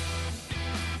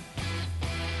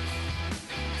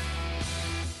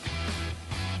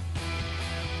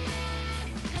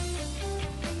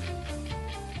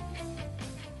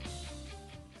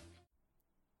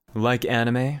 Like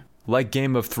anime? Like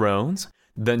Game of Thrones?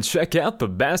 Then check out The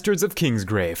Bastards of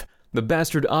Kingsgrave, the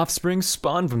bastard offspring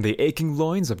spawned from the aching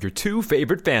loins of your two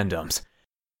favorite fandoms.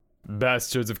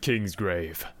 Bastards of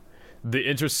Kingsgrave, the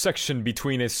intersection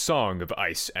between a song of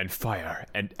ice and fire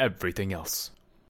and everything else.